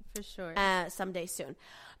someday. For sure. Someday soon.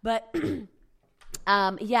 But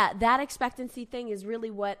that expectancy thing is really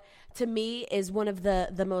what, to me, is one of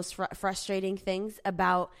the most frustrating things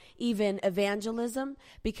about even evangelism,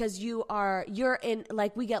 because you're in,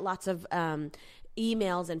 like, we get lots of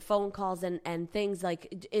emails and phone calls and things,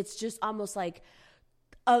 like, it's just almost like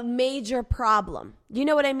a major problem. You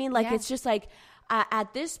know what I mean? Like, it's just like,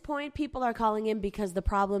 at this point, people are calling in because the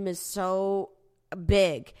problem is so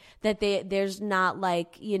big that there's not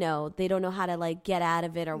like, they don't know how to like get out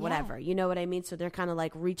of it or whatever. You know what I mean? So they're kind of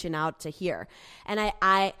like reaching out to hear. And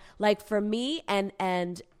I like, for me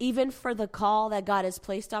and even for the call that God has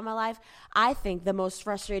placed on my life, I think the most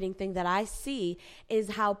frustrating thing that I see is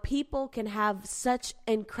how people can have such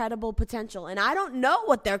incredible potential. And I don't know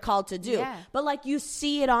what they're called to do, but like you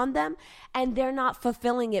see it on them and they're not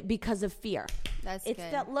fulfilling it because of fear. It's good.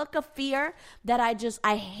 That look of fear that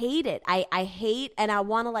I hate it. I hate, and I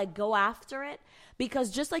want to like go after it, because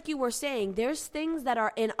just like you were saying, there's things that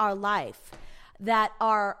are in our life that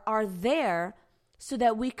are there so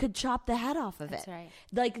that we could chop the head off of it. That's right.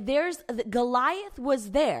 Like Goliath was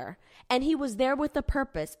there, and he was there with a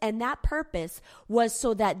purpose, and that purpose was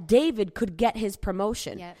so that David could get his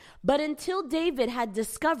promotion. Yep. But until David had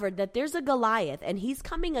discovered that there's a Goliath and he's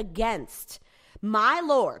coming against my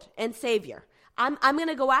Lord and Savior, I'm going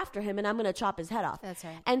to go after him and I'm going to chop his head off. That's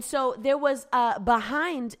right. And so there was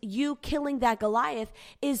behind you killing that Goliath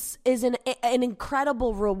is an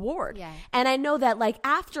incredible reward. Yeah. And I know that like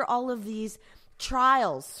after all of these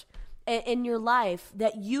trials in your life,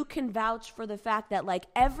 that you can vouch for the fact that like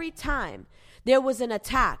every time there was an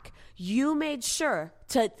attack, you made sure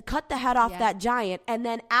to cut the head off that giant. And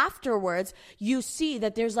then afterwards, you see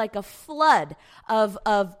that there's like a flood of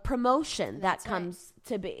promotion that comes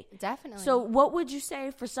to be. Definitely. So what would you say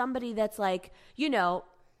for somebody that's like,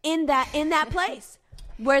 in that place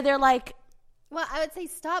where they're like, well, I would say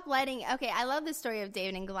stop I love the story of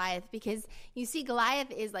David and Goliath, because you see Goliath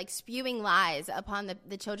is like spewing lies upon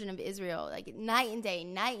the children of Israel, like night and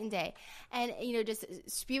day. And, just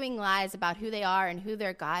spewing lies about who they are and who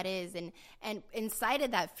their God is, and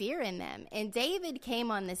incited that fear in them. And David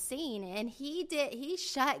came on the scene, and he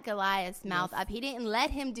shut Goliath's mouth up. He didn't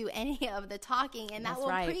let him do any of the talking, and that will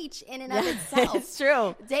preach in and of itself. It's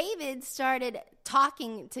true. David started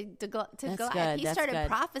talking to Goliath. He started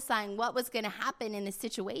prophesying what was going to happen in the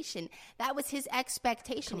situation. That was his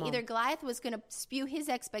expectation. Either Goliath was going to spew his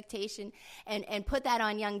expectation and put that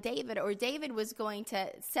on young David, or David was going to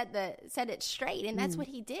set it straight. And that's what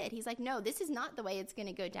he did. He's like, no, this is not the way it's going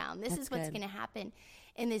to go down. This is what's going to happen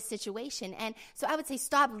in this situation. And so I would say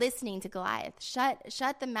stop listening to Goliath.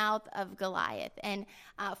 Shut the mouth of Goliath and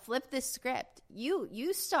flip the script.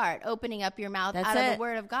 You start opening up your mouth out of the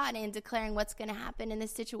word of God and declaring what's going to happen in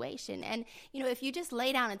this situation. And, if you just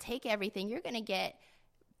lay down and take everything, you're going to get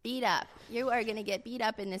beat up. You are going to get beat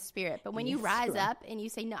up in the spirit. But when you rise up and you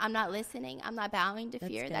say, no, I'm not listening, I'm not bowing to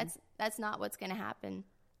fear, that's not what's going to happen.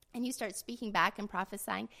 And you start speaking back and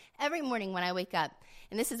prophesying every morning when I wake up.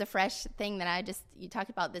 And this is a fresh thing that you talk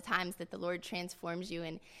about the times that the Lord transforms you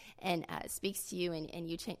and speaks to you and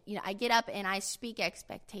you change. You know, I get up and I speak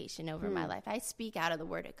expectation over my life. I speak out of the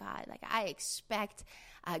Word of God. Like, I expect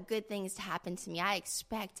good things to happen to me. I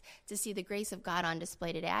expect to see the grace of God on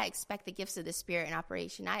display today. I expect the gifts of the Spirit in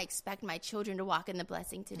operation. I expect my children to walk in the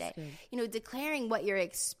blessing today. You know, declaring what you're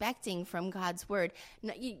expecting from God's Word.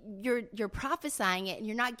 You're prophesying it, and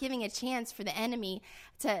you're not giving a chance for the enemy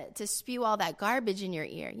to spew all that garbage in your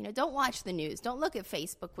ear. You know, don't watch the news. Don't look at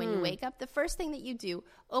Facebook when you wake up. The first thing that you do,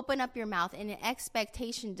 open up your mouth and in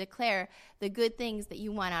expectation declare the good things that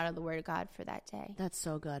you want out of the Word of God for that day. That's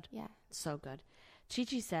so good. Yeah. So good.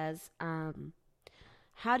 Chichi says,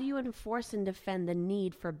 how do you enforce and defend the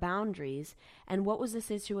need for boundaries? And what was the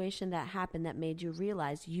situation that happened that made you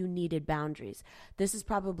realize you needed boundaries? This is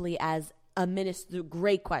probably as a ministry,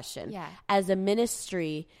 great question. Yeah. As a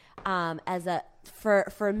ministry,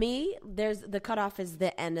 for me, there's the cutoff is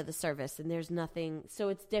the end of the service and there's nothing. So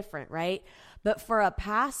it's different, right? But for a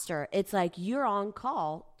pastor, it's like you're on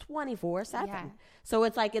call 24/7. Yeah. So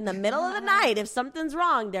it's like in the middle of the night, if something's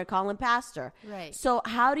wrong, they're calling pastor. Right. So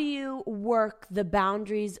how do you work the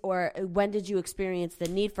boundaries, or when did you experience the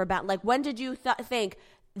need for like when did you think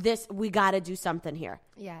this, we got to do something here?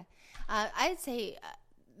 Yeah. I'd say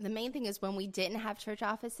the main thing is when we didn't have church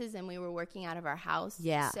offices and we were working out of our house.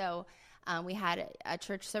 Yeah. So we had a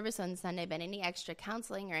church service on Sunday, but any extra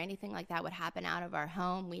counseling or anything like that would happen out of our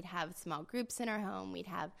home. We'd have small groups in our home.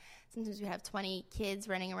 Sometimes we'd have 20 kids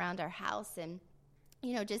running around our house, and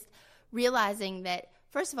you know, just realizing that,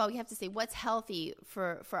 first of all, we have to say what's healthy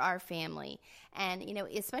for our family. And, you know,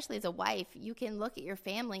 especially as a wife, you can look at your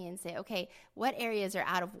family and say, okay, what areas are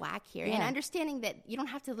out of whack here? Yeah. And understanding that you don't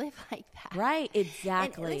have to live like that. Right,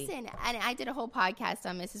 exactly. And listen, and I did a whole podcast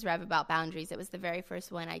on Mrs. Rev about boundaries. It was the very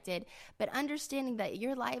first one I did. But understanding that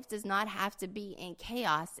your life does not have to be in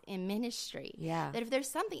chaos in ministry. Yeah. That if there's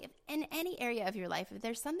something, in any area of your life, if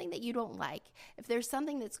there's something that you don't like, if there's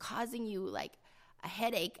something that's causing you, like, a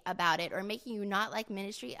headache about it or making you not like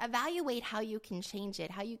ministry, evaluate how you can change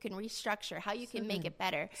it, how you can restructure, how you can make it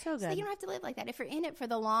better. So that you don't have to live like that. If you're in it for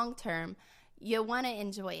the long term, you want to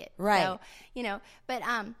enjoy it. Right. So, you know, but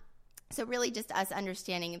so really just us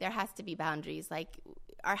understanding there has to be boundaries. Like,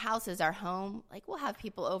 our house is our home. Like, we'll have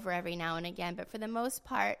people over every now and again, but for the most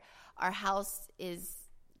part, our house is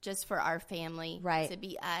just for our family, right, to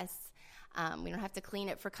be us. We don't have to clean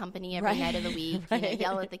it for company every night of the week. You know,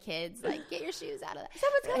 yell at the kids, like, get your shoes out of that.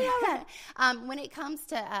 Someone's going to yell at. When it comes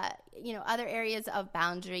to, you know, other areas of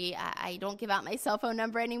boundary, I don't give out my cell phone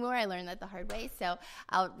number anymore. I learned that the hard way. So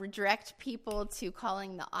I'll redirect people to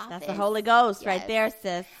calling the office. That's the Holy Ghost right there,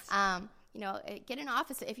 sis. You know, get an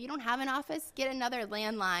office. If you don't have an office, get another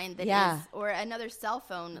landline that is, or another cell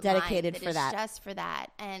phone dedicated line for that. Just for that.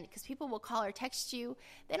 And because people will call or text you,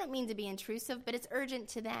 they don't mean to be intrusive, but it's urgent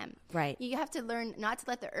to them. Right. You have to learn not to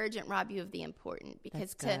let the urgent rob you of the important,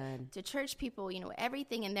 because to church people, you know,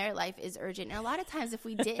 everything in their life is urgent. And a lot of times, if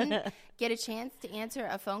we didn't get a chance to answer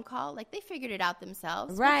a phone call, like, they figured it out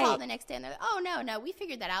themselves. Right. We call the next day and they're like, oh, no, we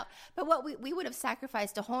figured that out. But what we would have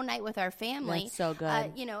sacrificed a whole night with our family. That's so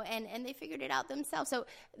good. You know, and they figured it out themselves. So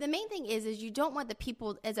the main thing is you don't want the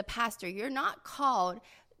people, as a pastor, you're not called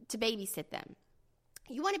to babysit them.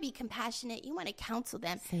 You want to be compassionate. You want to counsel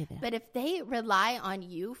them. But if they rely on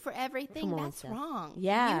you for everything, that's wrong.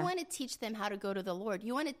 Yeah. You want to teach them how to go to the Lord.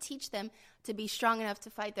 You want to teach them to be strong enough to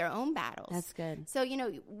fight their own battles. That's good. So, you know,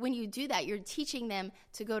 when you do that, you're teaching them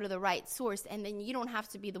to go to the right source, and then you don't have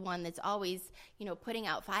to be the one that's always, you know, putting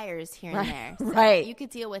out fires here and there. So right. You could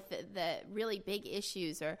deal with the really big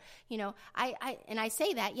issues, or, you know, I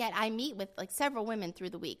say that, yet I meet with, like, several women through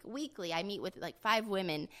the week. Weekly, I meet with, like, 5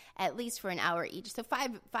 women at least for an hour each. So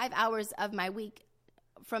 5 hours of my week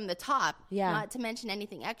from the top, not to mention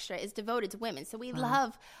anything extra, is devoted to women. So we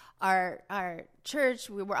love our church.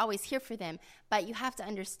 We're always here for them, but you have to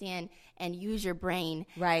understand and use your brain,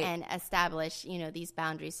 and establish, you know, these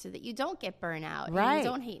boundaries so that you don't get burnout, and you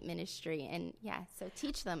don't hate ministry, and so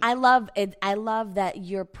teach them. I love it. I love that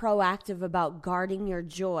you're proactive about guarding your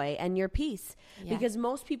joy and your peace, because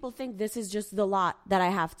most people think this is just the lot that I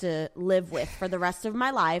have to live with for the rest of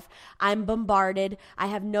my life. I'm bombarded. I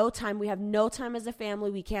have no time. We have no time as a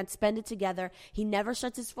family. We can't spend it together. He never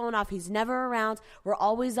shuts his phone off. He's never around. We're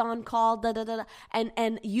always on call. Da, da, da, da.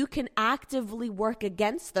 And you can actively work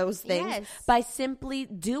against those things by simply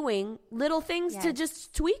doing little things to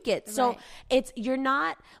just tweak it. So you're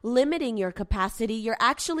not limiting your capacity. You're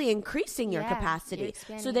actually increasing your capacity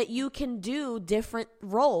so that you can do different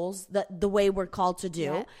roles the way we're called to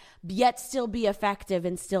do, yet still be effective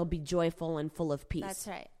and still be joyful and full of peace. That's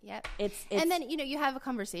right. Yep. It's and then, you have a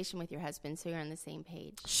conversation with your husband so you're on the same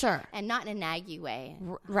page. Sure. And not in a naggy way.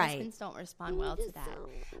 Right. Husbands don't respond well to that.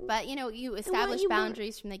 But, you establish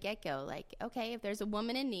boundaries from the get-go. Like, okay, if there's a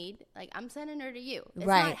woman in need, like, I'm sending her to you. It's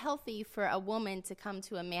not healthy for a woman to come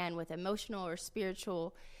to a man with emotional or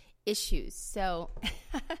spiritual issues. So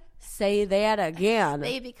say that again.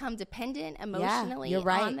 They become dependent emotionally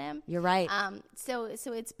on them. You're right. So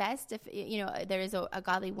it's best if there is a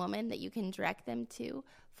godly woman that you can direct them to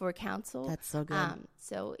for counsel. That's so good.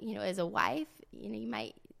 So as a wife, you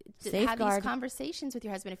might Safeguard. have these conversations with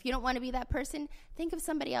your husband. If you don't want to be that person, think of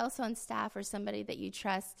somebody else on staff or somebody that you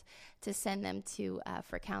trust to send them to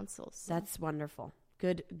for counsel. So. That's wonderful.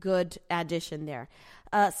 Good addition there.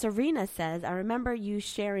 Serena says, I remember you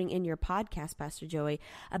sharing in your podcast, Pastor Joey,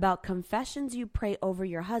 about confessions you pray over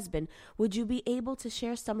your husband. Would you be able to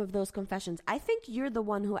share some of those confessions? I think you're the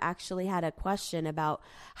one who actually had a question about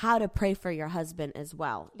how to pray for your husband as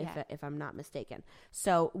well, if I'm not mistaken.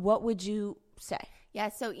 So what would you say? Yeah,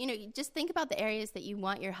 so, you just think about the areas that you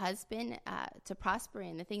want your husband to prosper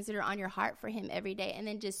in, the things that are on your heart for him every day, and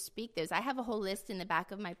then just speak those. I have a whole list in the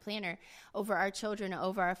back of my planner over our children,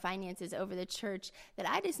 over our finances, over the church, that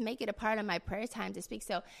I just make it a part of my prayer time to speak.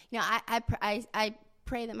 So, I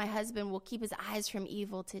pray that my husband will keep his eyes from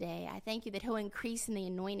evil today. I thank you that he'll increase in the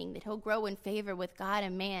anointing, that he'll grow in favor with God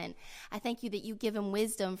and man. I thank you that you give him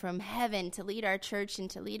wisdom from heaven to lead our church and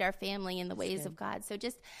to lead our family in the ways of God. So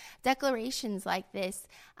just declarations like this,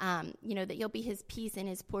 that you'll be his peace and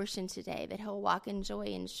his portion today, that he'll walk in joy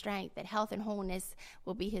and strength, that health and wholeness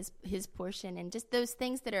will be his portion. And just those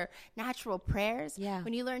things that are natural prayers,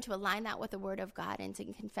 when you learn to align that with the word of God and to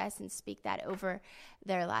confess and speak that over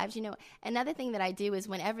their lives. Another thing that I do is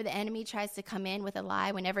whenever the enemy tries to come in with a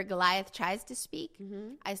lie, whenever Goliath tries to speak,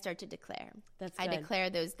 I start to declare. I declare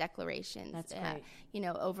those declarations. That's right.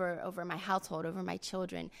 Over my household, over my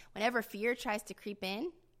children. Whenever fear tries to creep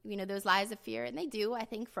in, those lies of fear, and they do, I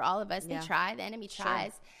think for all of us, they try. The enemy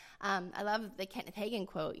tries. I love the Kenneth Hagin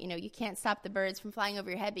quote, you can't stop the birds from flying over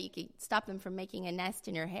your head, but you can stop them from making a nest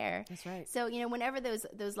in your hair. That's right. So, whenever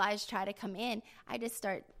those lies try to come in, I just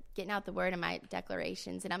start getting out the word in my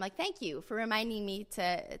declarations. And I'm like, thank you for reminding me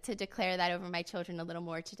to declare that over my children a little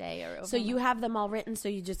more today. So you have them all written, so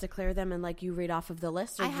you just declare them and like you read off of the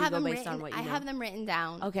list, or do you go based on what you know? I have them written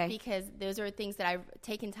down. Okay. Because those are things that I've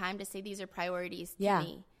taken time to say these are priorities to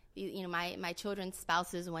me. My children's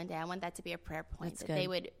spouses one day, I want that to be a prayer point. That's that good. They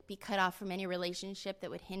would be cut off from any relationship that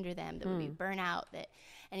would hinder them, that would be burnout, that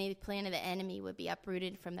any plan of the enemy would be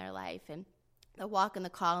uprooted from their life. And the walk and the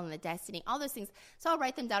call and the destiny, all those things. So I'll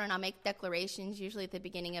write them down and I'll make declarations usually at the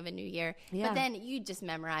beginning of a new year. Yeah. But then you just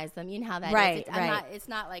memorize them. You know how that is. It's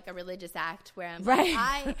not like a religious act where I'm like,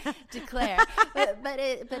 I declare. but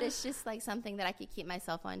it's just like something that I could keep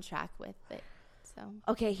myself on track with.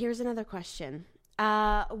 Okay, here's another question.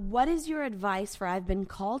 What is your advice for I've been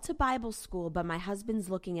called to Bible school, but my husband's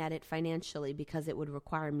looking at it financially because it would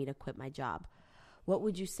require me to quit my job? What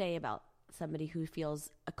would you say about somebody who feels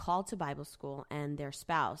a call to Bible school and their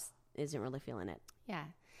spouse isn't really feeling it? Yeah.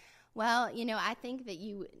 Well, I think that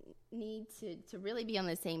you need to really be on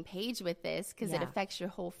the same page with this because it affects your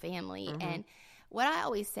whole family. Mm-hmm. And what I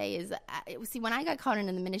always say is, when I got called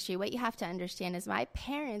into the ministry, what you have to understand is my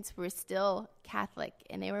parents were still Catholic,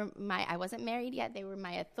 and I wasn't married yet. They were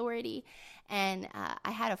my authority, and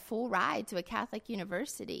I had a full ride to a Catholic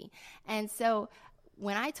university. And so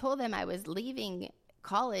when I told them I was leaving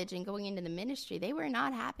college and going into the ministry, they were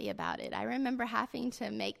not happy about it. I remember having to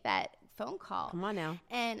make that phone call. Come on now.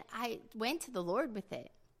 And I went to the Lord with it.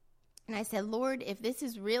 And I said, Lord, if this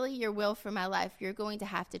is really your will for my life, you're going to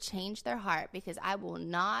have to change their heart, because I will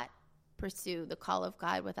not pursue the call of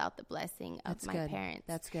God without the blessing of my parents.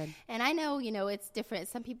 That's good. And I know, it's different.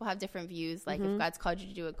 Some people have different views. Like if God's called you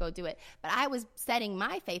to do it, go do it. But I was setting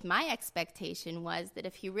my faith. My expectation was that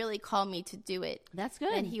if he really called me to do it, that's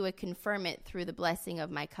good. Then he would confirm it through the blessing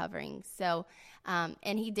of my covering. So,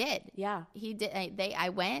 and he did. Yeah. He did. I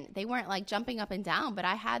went. They weren't like jumping up and down, but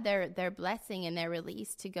I had their blessing and their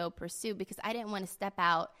release to go pursue, because I didn't want to step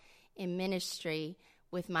out in ministry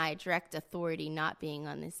with my direct authority not being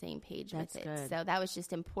on the same page with it. Good. So that was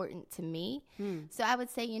just important to me. So I would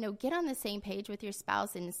say, get on the same page with your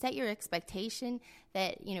spouse and set your expectation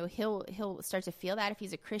that, he'll start to feel that if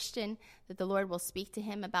he's a Christian, that the Lord will speak to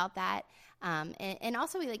him about that. And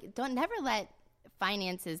also never let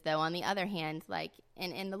finances, though, on the other hand,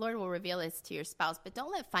 and the Lord will reveal this to your spouse, but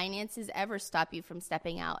don't let finances ever stop you from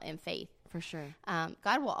stepping out in faith. For sure.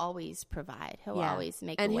 God will always provide. He'll always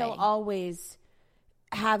make a way. And he'll always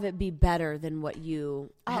have it be better than what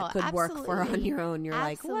you could work for on your own. You're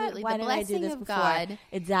absolutely. like, what? Why did I do this before? God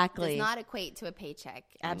exactly. does not equate to a paycheck.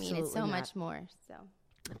 Absolutely I mean, it's so not. much more. So.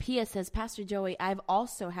 Pia says, Pastor Joey, I've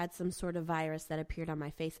also had some sort of virus that appeared on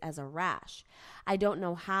my face as a rash. I don't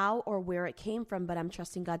know how or where it came from, but I'm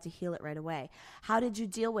trusting God to heal it right away. How did you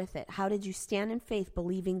deal with it? How did you stand in faith,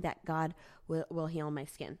 believing that God will heal my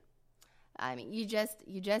skin? I mean, you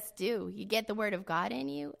just do. You get the word of God in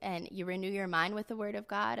you, and you renew your mind with the word of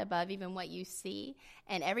God above even what you see.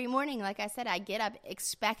 And every morning, like I said, I get up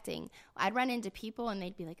expecting. I'd run into people, and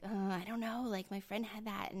they'd be like, I don't know, like my friend had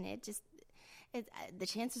that, and the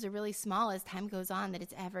chances are really small as time goes on that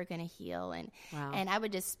it's ever going to heal. And I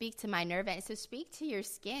would just speak to my nerve. So speak to your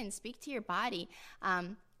skin, speak to your body.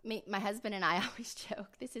 My husband and I always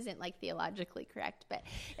joke, this isn't like theologically correct, but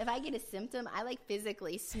if I get a symptom, I like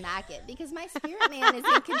physically smack it because my spirit man is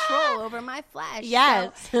in control over my flesh.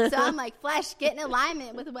 Yes. So I'm like, flesh, get in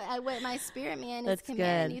alignment with what my spirit man is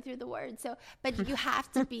commanding you through the word. So, but you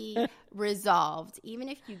have to be resolved. Even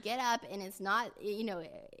if you get up and it's not,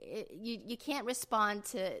 you can't respond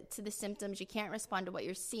to the symptoms. You can't respond to what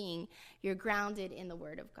you're seeing. You're grounded in the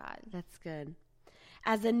word of God. That's good.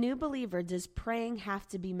 As a new believer, does praying have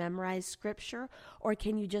to be memorized scripture, or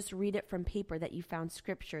can you just read it from paper that you found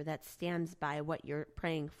scripture that stands by what you're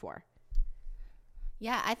praying for?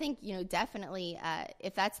 Yeah, I think, definitely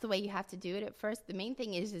if that's the way you have to do it at first, the main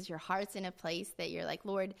thing is your heart's in a place that you're like,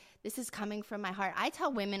 Lord, this is coming from my heart. I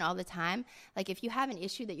tell women all the time, like if you have an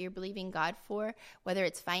issue that you're believing God for, whether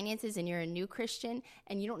it's finances and you're a new Christian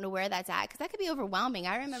and you don't know where that's at, because that could be overwhelming.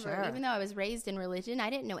 I remember even though I was raised in religion, I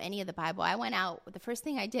didn't know any of the Bible. I went out, the first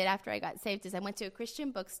thing I did after I got saved is I went to a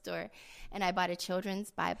Christian bookstore and I bought a children's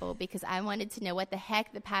Bible because I wanted to know what the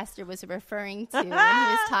heck the pastor was referring to when he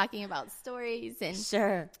was talking about stories and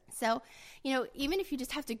Sure. So, even if you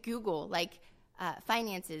just have to Google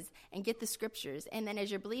finances and get the scriptures, and then as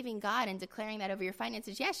you're believing God and declaring that over your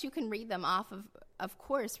finances, yes, you can read them off of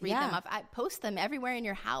course, read them off. I post them everywhere in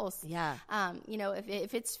your house. Yeah.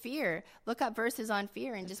 If it's fear, look up verses on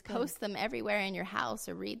fear and just post them everywhere in your house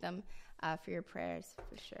or read them for your prayers,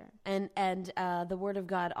 for sure. And the word of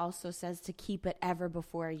God also says to keep it ever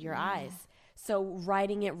before your eyes. So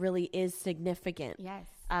writing it really is significant. Yes.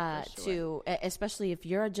 To especially if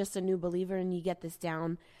you're just a new believer and you get this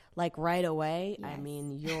down like right away, I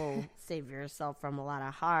mean, you'll save yourself from a lot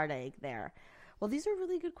of heartache there. Well, these are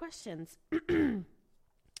really good questions. Well,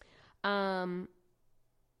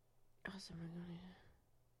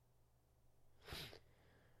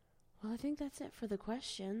 I think that's it for the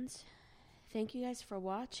questions. Thank you guys for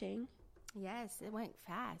watching. Yes, it went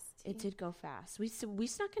fast. It did go fast. We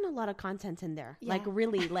snuck in a lot of content in there. Yeah. Like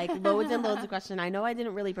really, like loads and loads of questions. I know I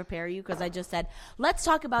didn't really prepare you because I just said, let's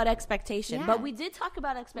talk about expectation. Yeah. But we did talk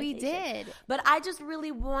about expectation. We did. But I just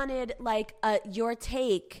really wanted your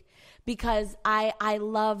take because I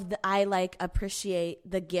appreciate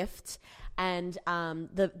the gift and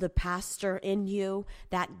the pastor in you.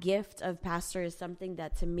 That gift of pastor is something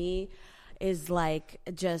that to me is like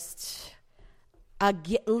just...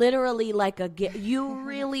 literally like a gift. You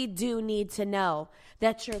really do need to know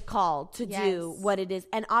that you're called to do what it is.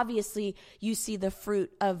 And obviously you see the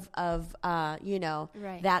fruit of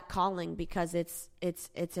that calling because it's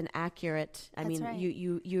an accurate,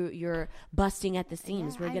 you're busting at the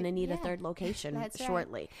seams. We're going to need a third location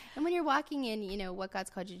shortly. Right. And when you're walking in, what God's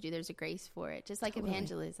called you to do, there's a grace for it. Just like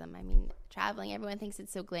evangelism. I mean, traveling, everyone thinks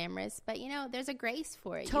it's so glamorous, but there's a grace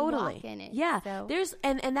for it. Totally. You walk in it. Yeah. So. There's,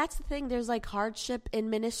 and that's the thing. There's like hardship in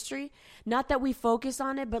ministry. Not that we focus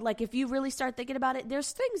on it, but like if you really start thinking about it,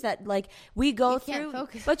 there's things that like we go through,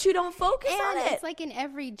 but you don't focus on it. It's like in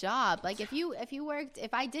every job. Like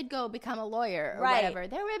if I did go become a lawyer or whatever,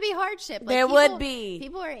 there would be hardship. Like would be.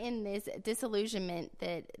 People are in this disillusionment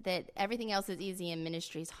that everything else is easy and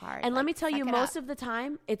ministry's hard. And let me tell you, most of the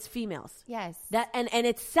time it's females. Yes. And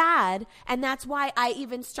it's sad, and that's why I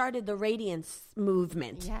even started the Radiance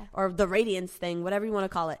movement or the Radiance thing, whatever you want to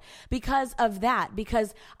call it, because of that.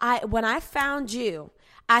 Because when I found you,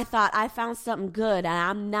 I thought I found something good and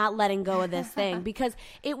I'm not letting go of this thing because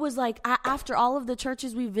it was like after all of the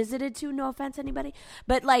churches we visited to, no offense anybody,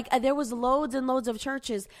 but like there was loads and loads of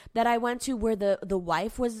churches that I went to where the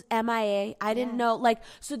wife was MIA. I didn't know,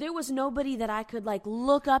 so there was nobody that I could like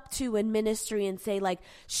look up to in ministry and say like,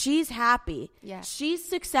 she's happy. Yeah. She's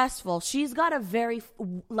successful. She's got a very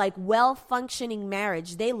like well-functioning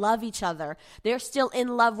marriage. They love each other. They're still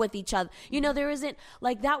in love with each other. There isn't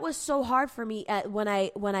like, that was so hard for me when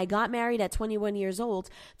I when I got married at 21 years old,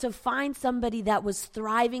 to find somebody that was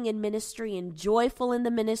thriving in ministry and joyful in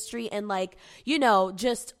the ministry and like, you know,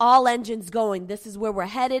 just all engines going. This is where we're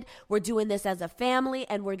headed. We're doing this as a family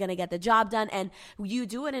and we're going to get the job done. And you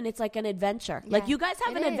do it and it's like an adventure. Yeah, like you guys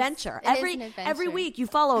have an adventure. Every week you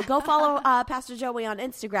go follow Pastor Joey on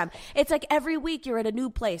Instagram. It's like every week you're at a new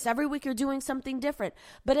place. Every week you're doing something different.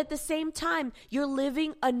 But at the same time, you're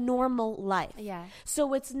living a normal life. Yeah.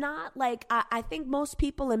 So it's not like, I think most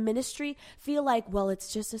people in ministry feel like, well,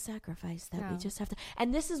 it's just a sacrifice that we just have to.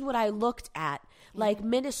 And this is what I looked at, like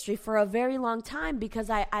ministry for a very long time, because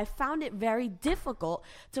I found it very difficult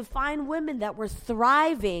to find women that were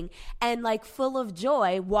thriving and like full of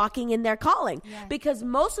joy walking in their calling. Yeah. Because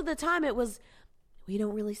most of the time it was, we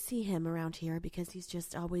don't really see him around here because he's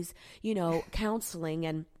just always, you know, counseling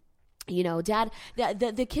and, you know, dad,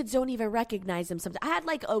 the kids don't even recognize him. Sometimes I had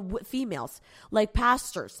like females, like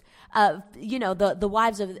pastors, you know, the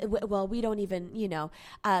wives of, well, we don't even, you know,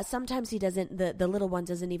 sometimes he doesn't, the little one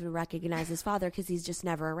doesn't even recognize his father because he's just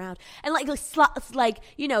never around. And like,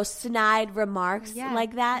 you know, snide remarks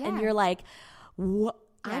like that. Yeah. And you're like, what?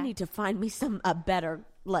 Yeah. I need to find me a better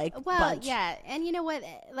bunch. Yeah. And you know what,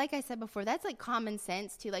 like I said before, that's like common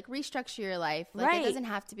sense to like restructure your life. Like it doesn't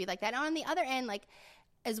have to be like that. And on the other end, like,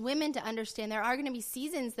 as women, to understand there are going to be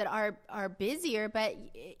seasons that are busier, but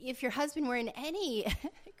if your husband were in any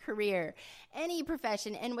career, any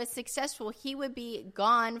profession, and was successful, he would be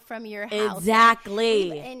gone from your house.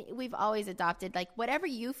 Exactly. And we've always adopted, like, whatever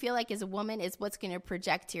you feel like as a woman is what's going to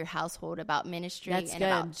project to your household about ministry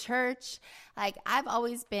about church. Like, I've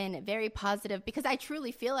always been very positive because I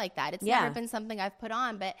truly feel like that. It's never been something I've put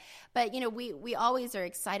on, but you know, we always are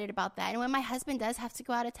excited about that. And when my husband does have to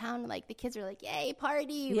go out of town, like, the kids are like, yay,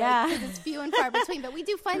 party. Yeah. Like, 'cause it's few and far between, but we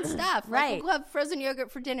do fun stuff. Right. Like, we'll have frozen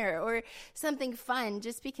yogurt for dinner or something fun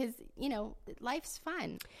just because, you know, life's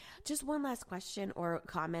fun. Just one last question or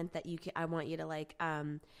comment that I want you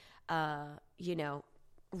to you know,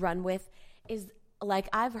 run with is, like,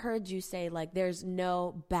 I've heard you say, like, there's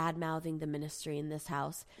no bad mouthing the ministry in this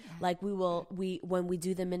house. Yeah. Like, when we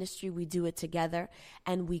do the ministry, we do it together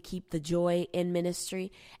and we keep the joy in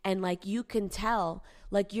ministry. And like, you can tell,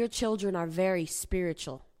 like, your children are very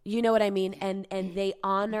spiritual. You know what I mean? And they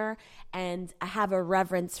honor and have a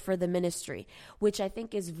reverence for the ministry, which I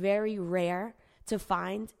think is very rare to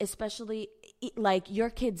find, especially like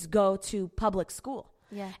your kids go to public school.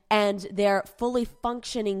 Yeah. And they're fully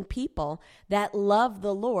functioning people that love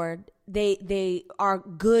the Lord. They are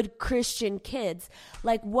good Christian kids.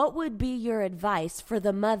 Like, what would be your advice for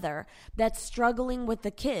the mother that's struggling with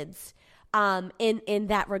the kids in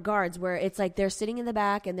that regards, where it's like they're sitting in the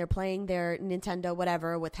back and they're playing their Nintendo,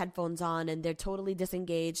 whatever, with headphones on, and they're totally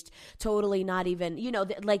disengaged, totally not even, you know,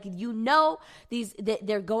 like, you know,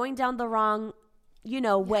 they're going down the wrong, you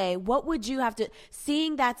know, way. What would you have to,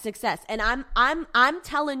 seeing that success? And I'm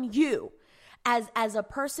telling you, as a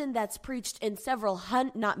person that's preached in several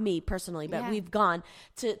not me personally, but we've gone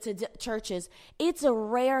to churches, it's a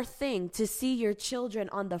rare thing to see your children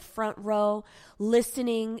on the front row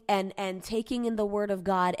listening and taking in the word of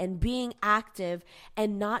God and being active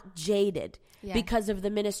and not jaded because of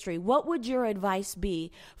the ministry. What would your advice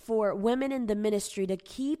be for women in the ministry to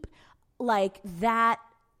keep like that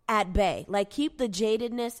at bay? Like, keep the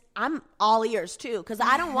jadedness. I'm all ears too, because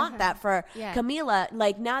I don't want that for Camila.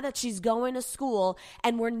 Like, now that she's going to school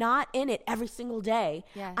and we're not in it every single day,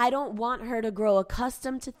 I don't want her to grow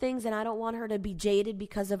accustomed to things, and I don't want her to be jaded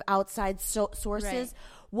because of outside sources. Right.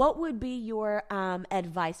 What would be your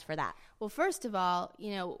advice for that? Well, first of all,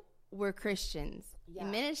 you know, we're Christians.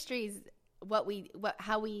 In ministries,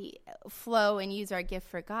 how we flow and use our gift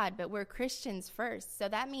for God, but we're Christians first. So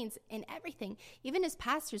that means in everything, even as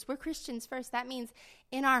pastors, we're Christians first. That means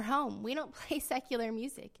in our home, we don't play secular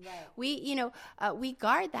music. Right. We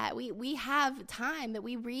guard that. We have time that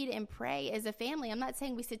we read and pray as a family. I'm not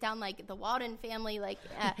saying we sit down like the Walden family, like,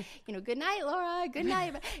 you know, good night, Laura, good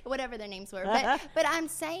night, whatever their names were. But I'm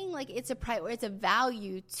saying, like, it's a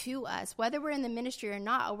value to us, whether we're in the ministry or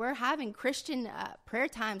not. We're having Christian prayer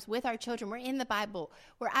times with our children. We're in the Bible.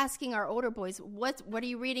 We're asking our older boys, what are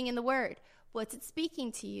you reading in the Word? What's it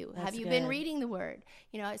speaking to you? Have you been reading the Word?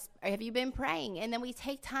 You know, have you been praying? And then we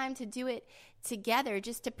take time to do it together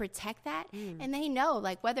just to protect that. And they know,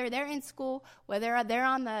 like, whether they're in school, whether they're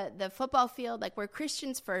on the football field, like, we're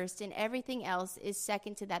Christians first and everything else is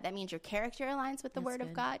second to that. That means your character aligns with the Word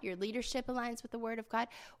of God. Your leadership aligns with the Word of God.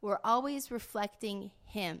 We're always reflecting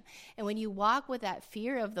Him. And when you walk with that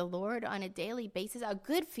fear of the Lord on a daily basis, a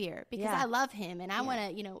good fear, because I love Him and I want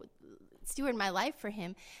to, you know, steward my life for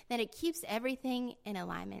Him, then it keeps everything in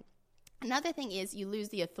alignment. Another thing is you lose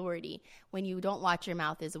the authority when you don't watch your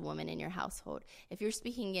mouth as a woman in your household. If you're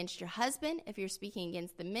speaking against your husband, if you're speaking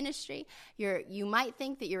against the ministry, you might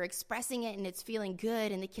think that you're expressing it and it's feeling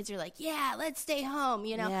good, and the kids are like, yeah, let's stay home,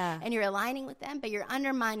 and you're aligning with them, but you're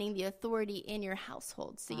undermining the authority in your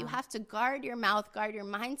household. So you have to guard your mouth, guard your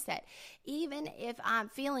mindset. Even if I'm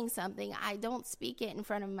feeling something, I don't speak it in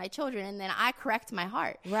front of my children, and then I correct my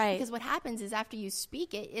heart. Right. Because what happens is after you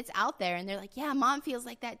speak it, it's out there, and they're like, yeah, mom feels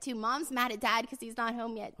like that too. Mom's mad at dad because he's not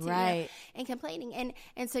home yet too, right. And complaining.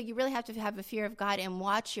 And so you really have to have a fear of God and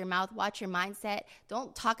watch your mouth, watch your mindset.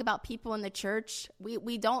 Don't talk about people in the church.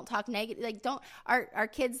 We don't talk negative. Like, our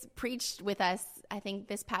kids preached with us, I think,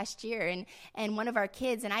 this past year, and one of our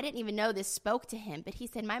kids, and I didn't even know this, spoke to him, but he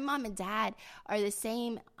said, my mom and dad are the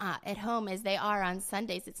same at home as they are on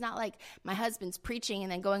Sundays. It's not like my husband's preaching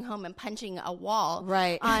and then going home and punching a wall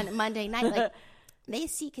on Monday night. Like, they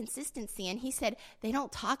see consistency. And he said they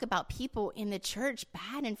don't talk about people in the church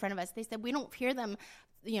bad in front of us. They said we don't hear them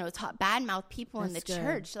talk badmouth people in the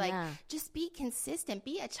church. Like, just be consistent.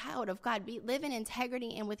 Be a child of God. Live in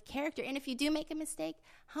integrity and with character. And if you do make a mistake,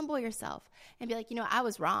 humble yourself and be like, I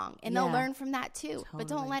was wrong. And they'll learn from that too. Totally. But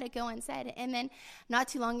don't let it go unsaid. And then not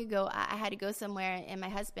too long ago, I had to go somewhere, and my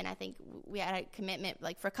husband, I think we had a commitment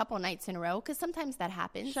like for a couple of nights in a row, because sometimes that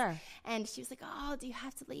happens. Sure. And she was like, oh, do you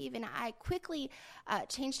have to leave? And I quickly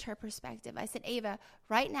changed her perspective. I said, Ava,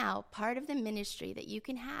 right now, part of the ministry that you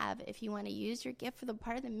can have, if you want to use your gift for the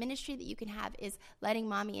part of the ministry that you can have, is letting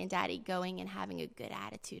mommy and daddy going and having a good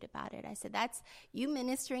attitude about it. I said, that's you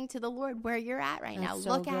ministering to the Lord where you're at right now.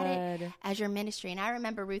 Look at it as your ministry. And I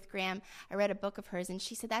remember Ruth Graham, I read a book of hers, and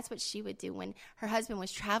she said that's what she would do when her husband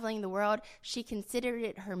was traveling the world. She considered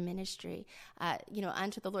it her ministry,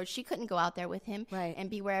 unto the Lord. She couldn't go out there with him and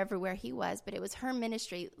be where he was, but it was her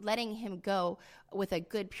ministry, letting him go with a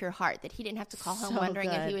good, pure heart, that he didn't have to call home wondering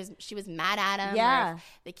if she was mad at him, or if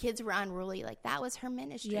the kids were unruly. Like, that was her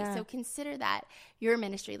ministry. So consider that your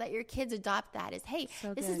ministry. Let your kids adopt that as, hey,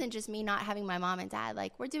 this isn't just me not having my mom and dad.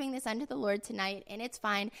 Like, we're doing this unto the Lord tonight, and it's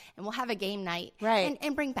fine, and we'll have a game night,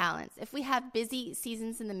 and bring balance. If we have busy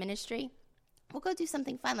seasons in the ministry, we'll go do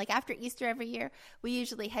something fun. Like, after Easter every year, we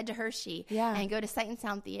usually head to Hershey and go to Sight and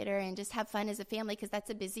Sound Theater and just have fun as a family, because that's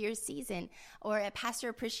a busier season. Or a pastor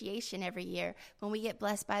appreciation every year. When we get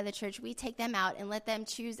blessed by the church, we take them out and let them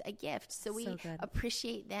choose a gift. So we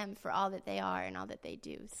appreciate them for all that they are and all that they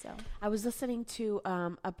do. So I was listening to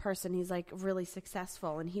a person, he's like really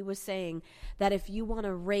successful, and he was saying that if you want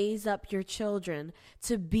to raise up your children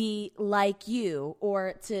to be like you,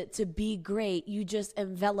 or to be great, you just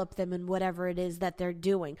envelop them in whatever it is that they're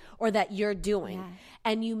doing or that you're doing,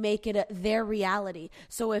 and you make it their reality.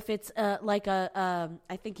 So if it's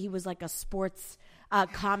I think he was like a sports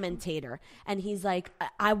commentator, and he's like,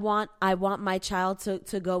 I want my child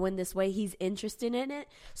to go in this way. He's interested in it,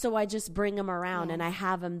 so I just bring him around and I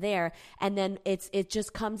have him there, and then it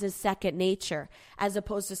just comes as second nature, as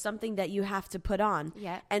opposed to something that you have to put on.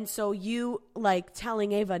 And so you, like,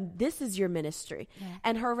 telling Ava, this is your ministry,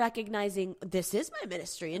 and her recognizing, this is my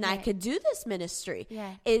ministry, and I could do this ministry,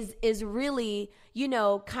 is really,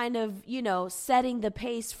 kind of, setting the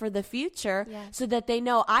pace for the future, so that they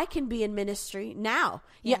know, I can be in ministry now.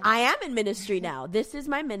 I am in ministry now. This is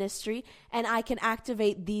my ministry, and I can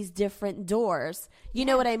activate these different doors. You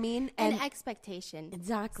know what I mean? And expectation.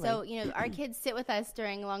 Exactly. So, our kids sit with us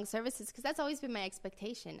during long services, because that's always been my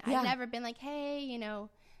expectation. I've never been like, hey,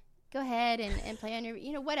 go ahead and play on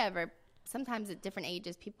your, whatever. Sometimes at different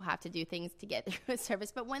ages, people have to do things to get through a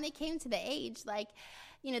service. But when they came to the age, like,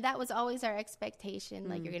 that was always our expectation.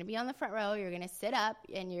 Like, you're going to be on the front row, you're going to sit up,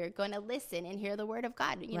 and you're going to listen and hear the word of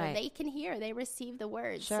God. They can hear, they receive the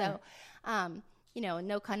word. So,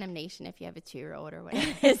 no condemnation if you have a 2-year-old or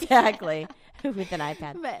whatever. Exactly. With an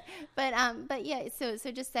iPad. But yeah, so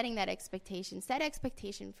just setting that expectation. Set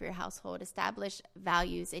expectation for your household. Establish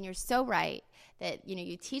values. And you're so right that,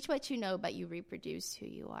 you teach what you know, but you reproduce who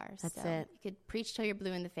you are. That's so it. You could preach till you're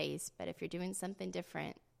blue in the face, but if you're doing something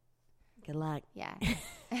different, good luck. Yeah.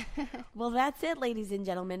 Well, that's it, ladies and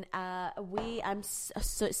gentlemen.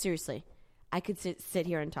 Seriously, I could sit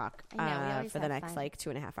here and talk for the next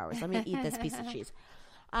 2.5 hours. Let me eat this piece of cheese.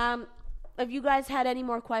 If you guys had any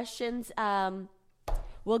more questions,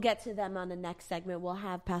 we'll get to them on the next segment. We'll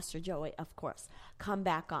have Pastor Joey, of course, come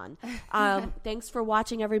back on. Thanks for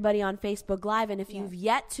watching, everybody, on Facebook Live. And if you've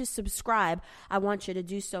yet to subscribe, I want you to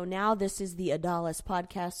do so now. This is the Adalis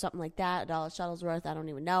podcast, something like that. Adalis Shuttlesworth, I don't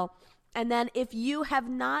even know. And then if you have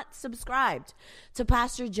not subscribed to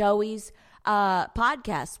Pastor Joey's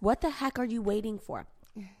podcast, what the heck are you waiting for?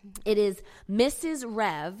 It is Mrs.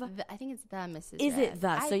 Rev. I think it's the Mrs. Is Rev. it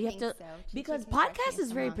the? So you have to, so. because Chi-Chi can correct podcast me is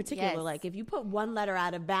if very I'm wrong. particular. Yes. Like if you put one letter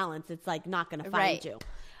out of balance, it's like not going to find Right. you.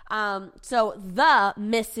 So the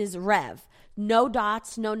Mrs. Rev. No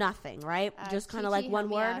dots, no nothing, right? Just kind of Chi-Chi, like one help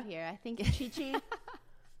me word. out here. I think it's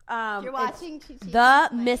Chi-Chi. You're watching Chi-Chi.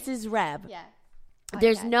 The Mrs. Rev. Yeah.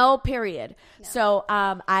 There's Podcast. no period. So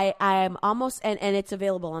I'm almost, and it's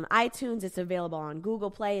available on iTunes. It's available on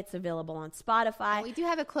Google Play. It's available on Spotify. We do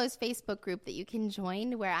have a closed Facebook group that you can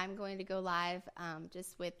join where I'm going to go live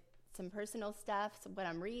just with some personal stuff, so what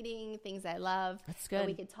I'm reading, things I love. That's But good.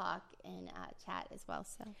 we could talk and chat as well.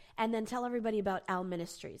 So And then tell everybody about L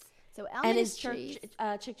Ministries. So L And Ministries. is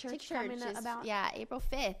Chick Church coming is, about? Yeah, April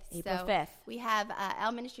 5th. April so 5th. We have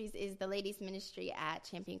L Ministries is the ladies ministry at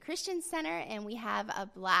Champion Christian Center, and we have a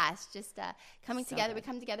blast just coming together. good. We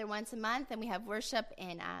come together once a month, and we have worship,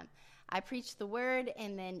 and I preach the word,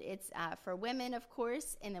 and then it's for women, of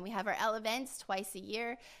course, and then we have our L events twice a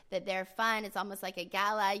year that they're fun. It's almost like a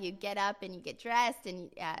gala. You get up and you get dressed and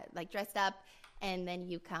like dressed up, and then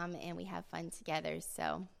you come and we have fun together.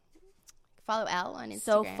 So follow L on Instagram.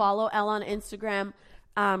 So follow Elle on Instagram.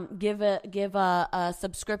 Give a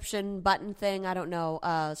subscription button thing. I don't know.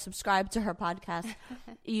 Subscribe to her podcast.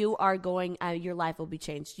 You are going. Your life will be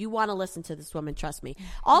changed. You want to listen to this woman. Trust me.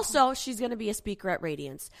 Also, she's going to be a speaker at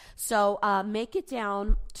Radiance. So make it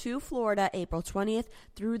down to Florida, April 20th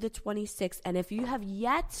through the 26th. And if you have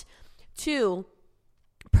yet to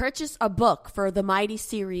purchase a book for the Mighty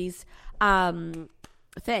Series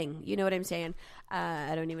thing, you know what I'm saying?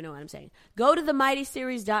 I don't even know what I'm saying. Go to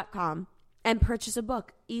themightyseries.com and purchase a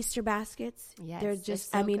book. Easter baskets. Yes, they're they're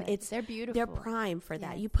just, so I mean, good. it's, They're beautiful. They're prime for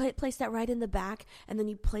that. Yes. You place that right in the back, and then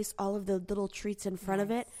you place all of the little treats in front of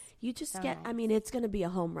it. You just So get, I nice. mean, it's going to be a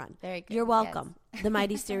home run. Very good, You're welcome.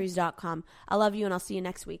 Themightyseries.com. I love you, and I'll see you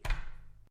next week.